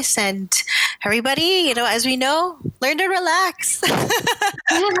with this. And everybody, as we know, learn to relax.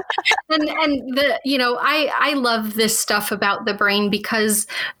 And I love this stuff about the brain, because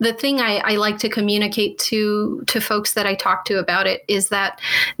the thing I like to communicate to folks that I talk to about it is that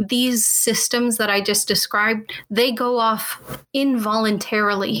these systems that I just described, they go off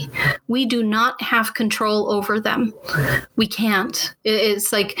involuntarily. We do not have control over them. We can't.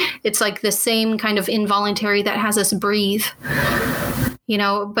 It's like the same kind of involuntary that has us breathe.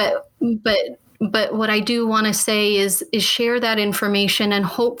 But what I do want to say is share that information and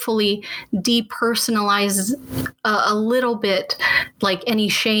hopefully depersonalize a little bit, like any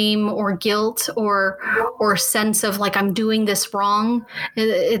shame or guilt or sense of like I'm doing this wrong.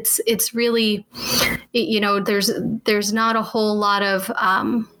 It's really, there's not a whole lot of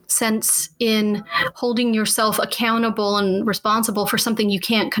sense in holding yourself accountable and responsible for something you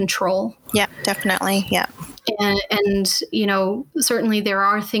can't control. Yeah, definitely. Yeah. And certainly there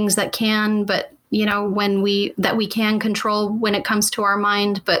are things that can, but that we can control when it comes to our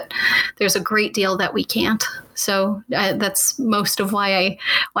mind, but there's a great deal that we can't. So that's most of why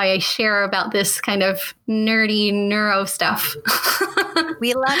I share about this kind of nerdy neuro stuff.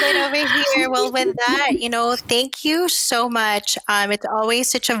 We love it over here. Well, with that, thank you so much. It's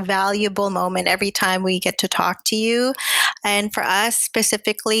always such a valuable moment every time we get to talk to you. And for us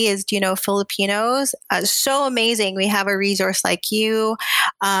specifically as, Filipinos, so amazing. We have a resource like you.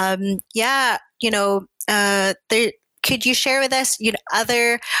 Could you share with us,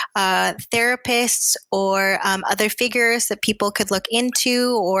 other therapists or other figures that people could look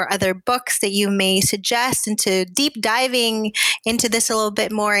into, or other books that you may suggest into deep diving into this a little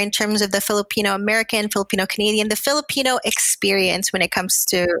bit more in terms of the Filipino American, Filipino Canadian, the Filipino experience when it comes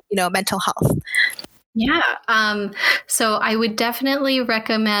to, mental health? Yeah. So I would definitely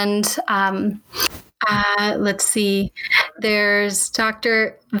recommend, let's see, there's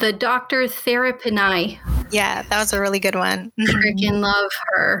Dr. Therapini. Yeah, that was a really good one. Freaking love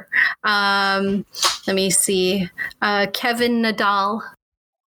her. Let me see. Kevin Nadal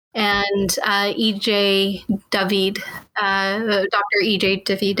and EJ David, Dr. EJ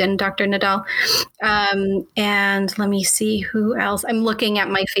David and Dr. Nadal. And let me see who else. I'm looking at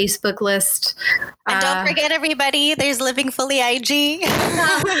my Facebook list. And don't forget, everybody, there's Living Fully IG.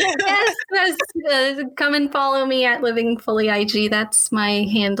 Yes. Come and follow me at Living Fully IG. That's my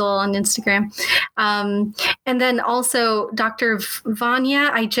handle on Instagram. And then also Dr.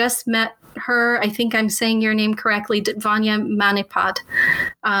 Vanya, I just met her. I think I'm saying your name correctly, Vanya Manipad.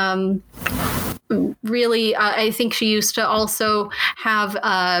 Really, I think she used to also have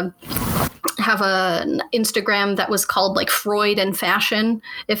an Instagram that was called like Freud and Fashion,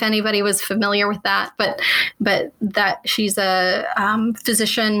 if anybody was familiar with that. But that she's a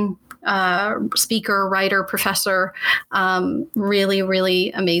physician speaker, writer, professor. Really,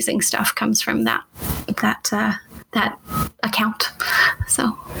 really amazing stuff comes from that account.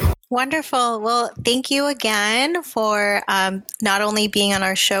 So. Wonderful. Well, thank you again for not only being on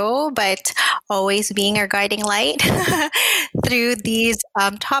our show, but always being our guiding light through these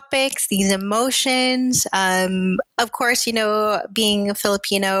topics, these emotions. Of course, being a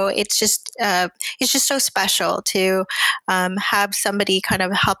Filipino, it's just so special to have somebody kind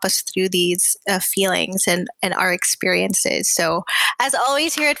of help us through these feelings and our experiences. So, as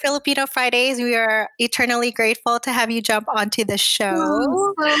always, here at Filipino Fridays, we are eternally grateful to have you jump onto the show.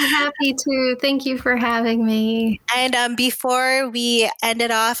 Oh, so happy to. Thank you for having me. And before we end it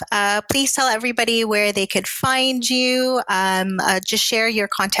off, please tell everybody where they could find you. Just share your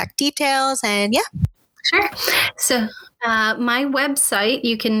contact details and Sure. So my website,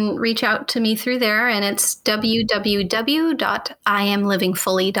 you can reach out to me through there, and it's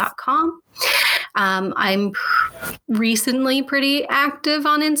www.iamlivingfully.com. I'm recently pretty active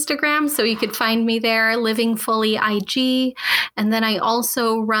on Instagram, so you could find me there, Living Fully IG. And then I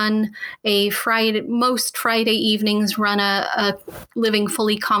also run most Friday evenings run a Living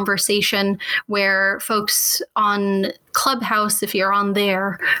Fully conversation where folks on Clubhouse, if you're on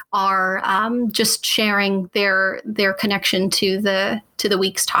there, are just sharing their connection to the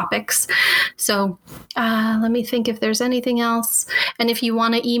week's topics. So let me think if there's anything else. And if you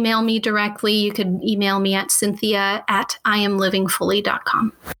want to email me directly, you could email me at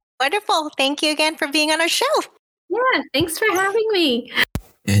cynthia@iamlivingfully.com. Wonderful. Thank you again for being on our show. Yeah, thanks for having me.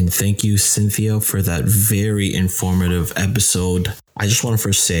 And thank you, Cynthia, for that very informative episode. I just want to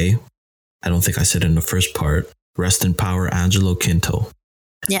first say, I don't think I said in the first part, rest in power, Angelo Quinto.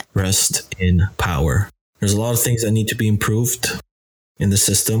 Yeah. Rest in power. There's a lot of things that need to be improved in the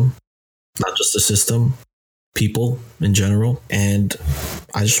system, not just the system, people in general. And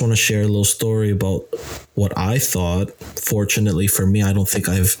I just want to share a little story about what I thought. Fortunately for me, I don't think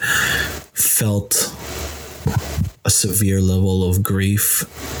I've felt a severe level of grief.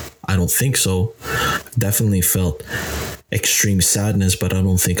 I don't think so. Definitely felt extreme sadness, but I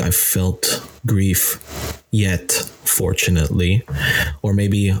don't think I've felt grief yet, fortunately. Or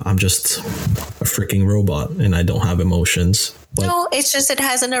maybe I'm just a freaking robot and I don't have emotions. But no, it's just it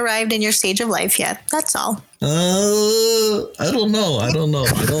hasn't arrived in your stage of life yet. That's all. I don't know,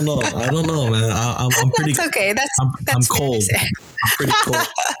 man. I'm pretty. That's okay. I'm cold. I'm pretty cold.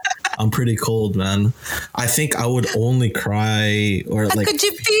 I'm pretty cold, man. I think I would only cry or How like. could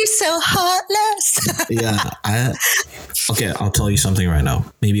you be so heartless? Yeah. Okay, I'll tell you something right now.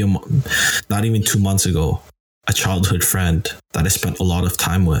 Maybe not even 2 months ago, a childhood friend that I spent a lot of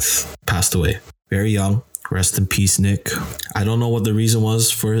time with passed away. Very young. Rest in peace, Nick. I don't know what the reason was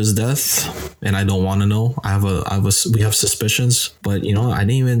for his death, and I don't want to know. We have suspicions, but I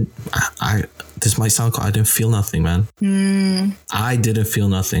didn't even. This might sound cool. I didn't feel nothing, man. I didn't feel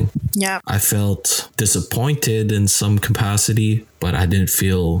nothing. Yeah. I felt disappointed in some capacity, but I didn't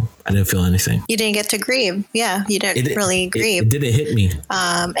feel anything. You didn't get to grieve. Yeah, you didn't really grieve. It didn't hit me.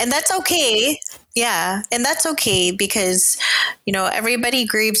 And that's okay. Yeah, and that's okay because everybody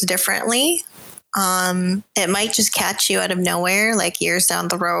grieves differently. It might just catch you out of nowhere, like years down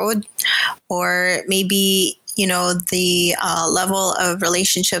the road, or maybe, the level of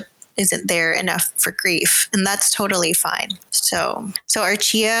relationship isn't there enough for grief, and that's totally fine. So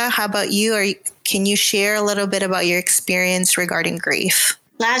Archia, how about you? Can you share a little bit about your experience regarding grief?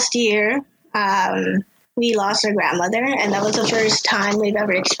 Last year, we lost our grandmother, and that was the first time we've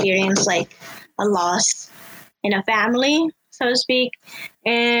ever experienced like a loss in a family, so to speak.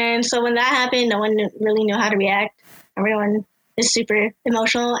 And so when that happened, no one really knew how to react. Everyone is super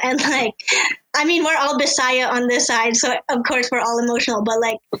emotional. And we're all Bisaya on this side. So of course we're all emotional, but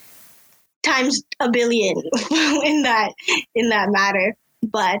like times a billion in that matter.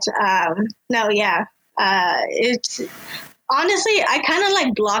 But it's honestly, I kind of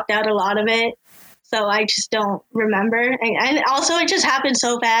like blocked out a lot of it. So I just don't remember. And also it just happened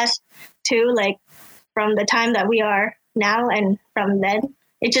so fast too, like from the time that we are now and from then.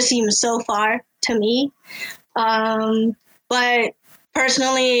 It just seems so far to me. But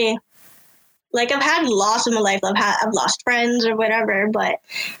personally, like I've had loss in my life. I've lost friends or whatever, but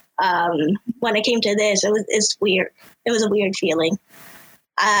when it came to this, it's weird. It was a weird feeling.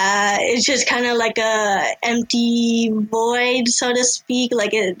 It's just kind of like a empty void, so to speak.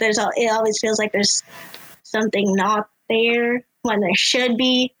 Like it always feels like there's something not there when there should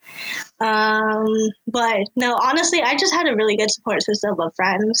be. But no, honestly, I just had a really good support system of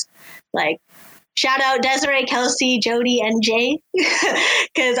friends. Like shout out Desiree, Kelsey, Jody, and Jay,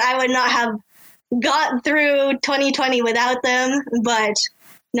 because I would not have got through 2020 without them. But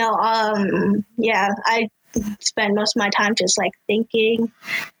Yeah, I spend most of my time just like thinking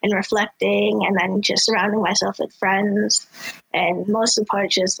and reflecting, and then just surrounding myself with friends. And most of the part,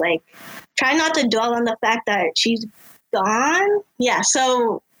 just like try not to dwell on the fact that she's gone. Yeah.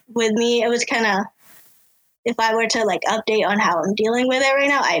 So with me, it was kind of, if I were to like update on how I'm dealing with it right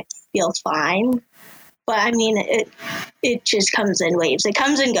now, I feel fine. But I mean, it just comes in waves. It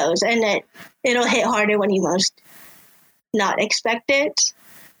comes and goes, and it'll hit harder when you most not expect it.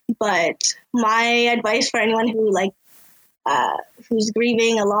 But my advice for anyone who who's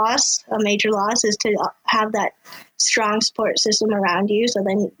grieving a major loss, is to have that strong support system around you, so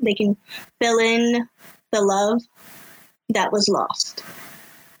then they can fill in the love that was lost.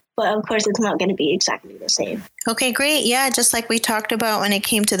 But of course, it's not going to be exactly the same. Okay, great. Yeah, just like we talked about when it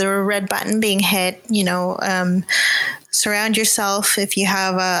came to the red button being hit, surround yourself, if you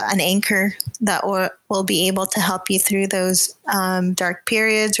have an anchor that will be able to help you through those dark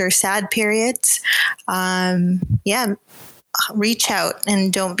periods or sad periods. Reach out,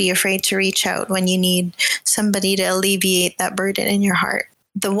 and don't be afraid to reach out when you need somebody to alleviate that burden in your heart.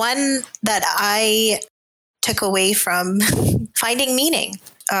 The one that I took away from finding meaning,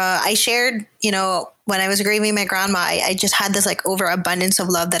 I shared, when I was grieving my grandma, I just had this like overabundance of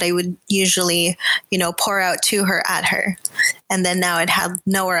love that I would usually, pour out to her, at her. And then now it had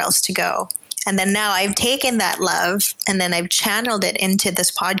nowhere else to go. And then now I've taken that love and then I've channeled it into this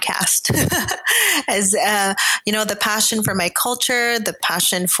podcast as, the passion for my culture, the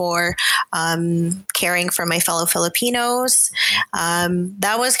passion for caring for my fellow Filipinos.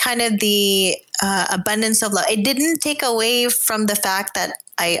 That was kind of the abundance of love. It didn't take away from the fact that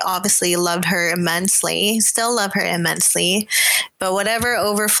I obviously loved her immensely, still love her immensely, but whatever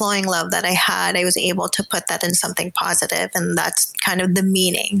overflowing love that I had, I was able to put that in something positive. And that's kind of the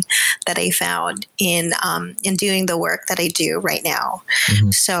meaning that I found in doing the work that I do right now. Mm-hmm.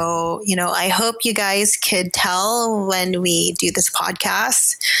 So, I hope you guys could tell when we do this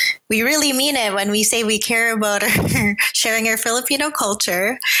podcast, we really mean it when we say we care about sharing our Filipino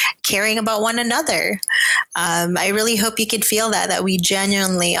culture, caring about one another. I really hope you could feel that we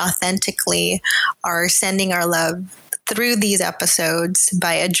genuinely, authentically are sending our love through these episodes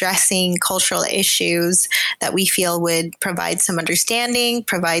by addressing cultural issues that we feel would provide some understanding,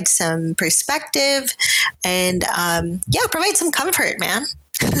 provide some perspective, and provide some comfort, man.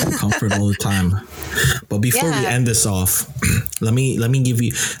 Comfort all the time. But before we end this off, let me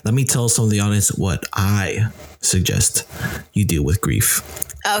tell some of the audience what I suggest you deal with grief.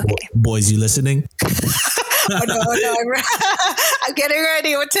 Okay. Boys, you listening? Oh, no, I'm getting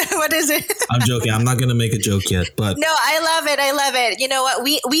ready. What is it? I'm joking. I'm not going to make a joke yet, but no, I love it. You know what?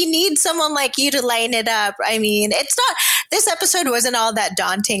 We need someone like you to line it up. I mean, this episode wasn't all that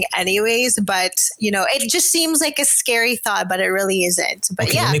daunting anyways, but it just seems like a scary thought, but it really isn't. But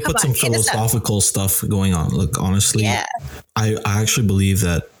okay, let me put some philosophical stuff going on. Look, honestly, I actually believe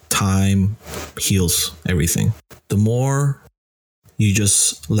that time heals everything. The more you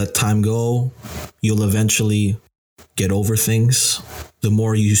just let time go, you'll eventually get over things. The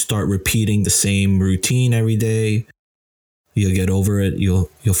more you start repeating the same routine every day, you'll get over it. You'll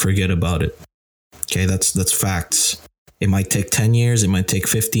forget about it. Okay, that's facts. It might take 10 years. It might take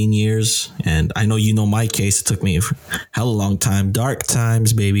 15 years. And I know my case. It took me a hell of a long time. Dark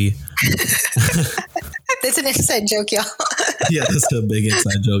times, baby. That's an inside joke, y'all. Yeah, that's a big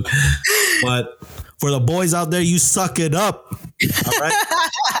inside joke. But for the boys out there, you suck it up. All right?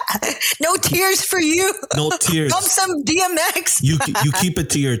 No tears for you. No tears. Pump some DMX. You keep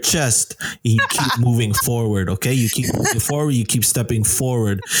it to your chest. And you keep moving forward, okay? You keep moving forward. You keep stepping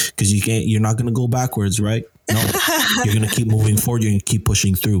forward because you're not going to go backwards, right? No, you're going to keep moving forward. You're going to keep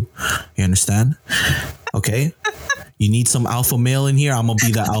pushing through. You understand? Okay? You need some alpha male in here. I'm going to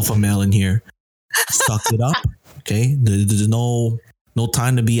be that alpha male in here. Suck it up, okay? There's no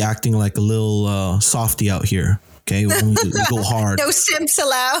time to be acting like a little softy out here, okay? We go hard. No simps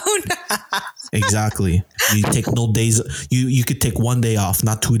allowed. Exactly. You take no days. You could take 1 day off,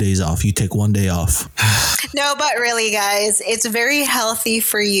 not 2 days off. You take 1 day off. No, but really, guys, it's very healthy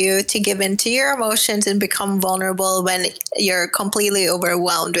for you to give in to your emotions and become vulnerable when you're completely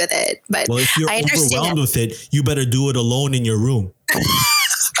overwhelmed with it. But if you're overwhelmed with it, you better do it alone in your room.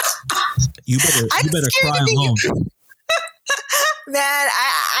 You better cry alone. Man,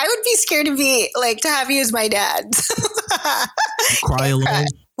 I would be scared to have you as my dad. Cry alone.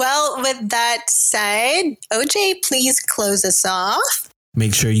 Well, with that said, OJ, please close us off.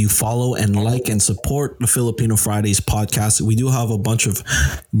 Make sure you follow and like and support the Filipino Fridays podcast. We do have a bunch of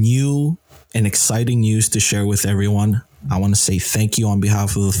new and exciting news to share with everyone. I want to say thank you on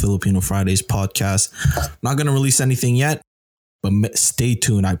behalf of the Filipino Fridays podcast. Not going to release anything yet, But stay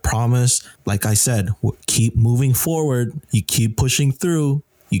tuned. I promise. Like I said, keep moving forward. You keep pushing through.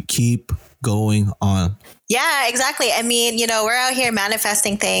 You keep going on. Yeah, exactly. I mean, we're out here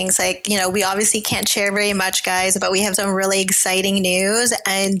manifesting things. Like, we obviously can't share very much, guys, but we have some really exciting news.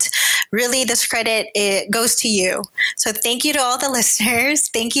 And really, this credit, it goes to you. So thank you to all the listeners.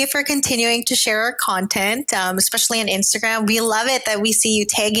 Thank you for continuing to share our content, especially on Instagram. We love it that we see you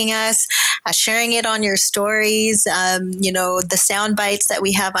tagging us, sharing it on your stories, the sound bites that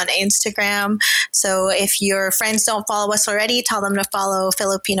we have on Instagram. So if your friends don't follow us already, tell them to follow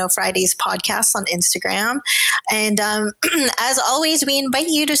Filipino Fridays podcast on Instagram. And as always, we invite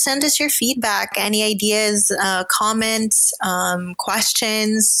you to send us your feedback, any ideas, comments,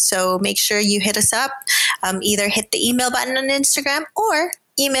 questions. So make sure you hit us up. Either hit the email button on Instagram or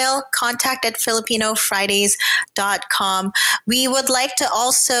email contact@filipinofridays.com. We would like to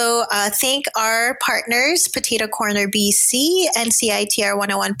also thank our partners, Potato Corner BC and CITR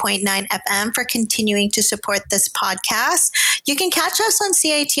 101.9 FM, for continuing to support this podcast. You can catch us on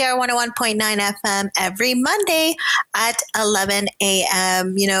CITR 101.9 FM every Monday at 11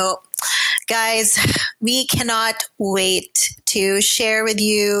 a.m. Guys, we cannot wait to share with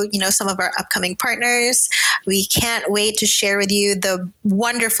you, some of our upcoming partners. We can't wait to share with you the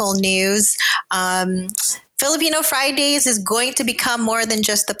wonderful news. Filipino Fridays is going to become more than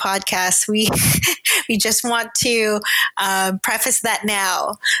just the podcast. We just want to preface that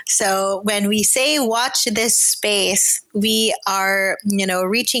now. So when we say watch this space, we are,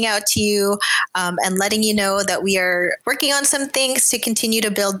 reaching out to you and letting you know that we are working on some things to continue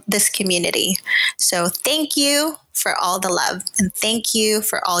to build this community. So thank you for all the love and thank you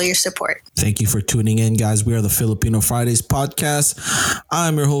for all your support. Thank you for tuning in, guys. We are the Filipino Fridays podcast.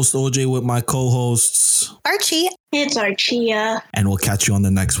 I'm your host, OJ, with my co-hosts Archie. It's Archia. And we'll catch you on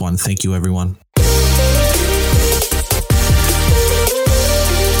the next one. Thank you, everyone.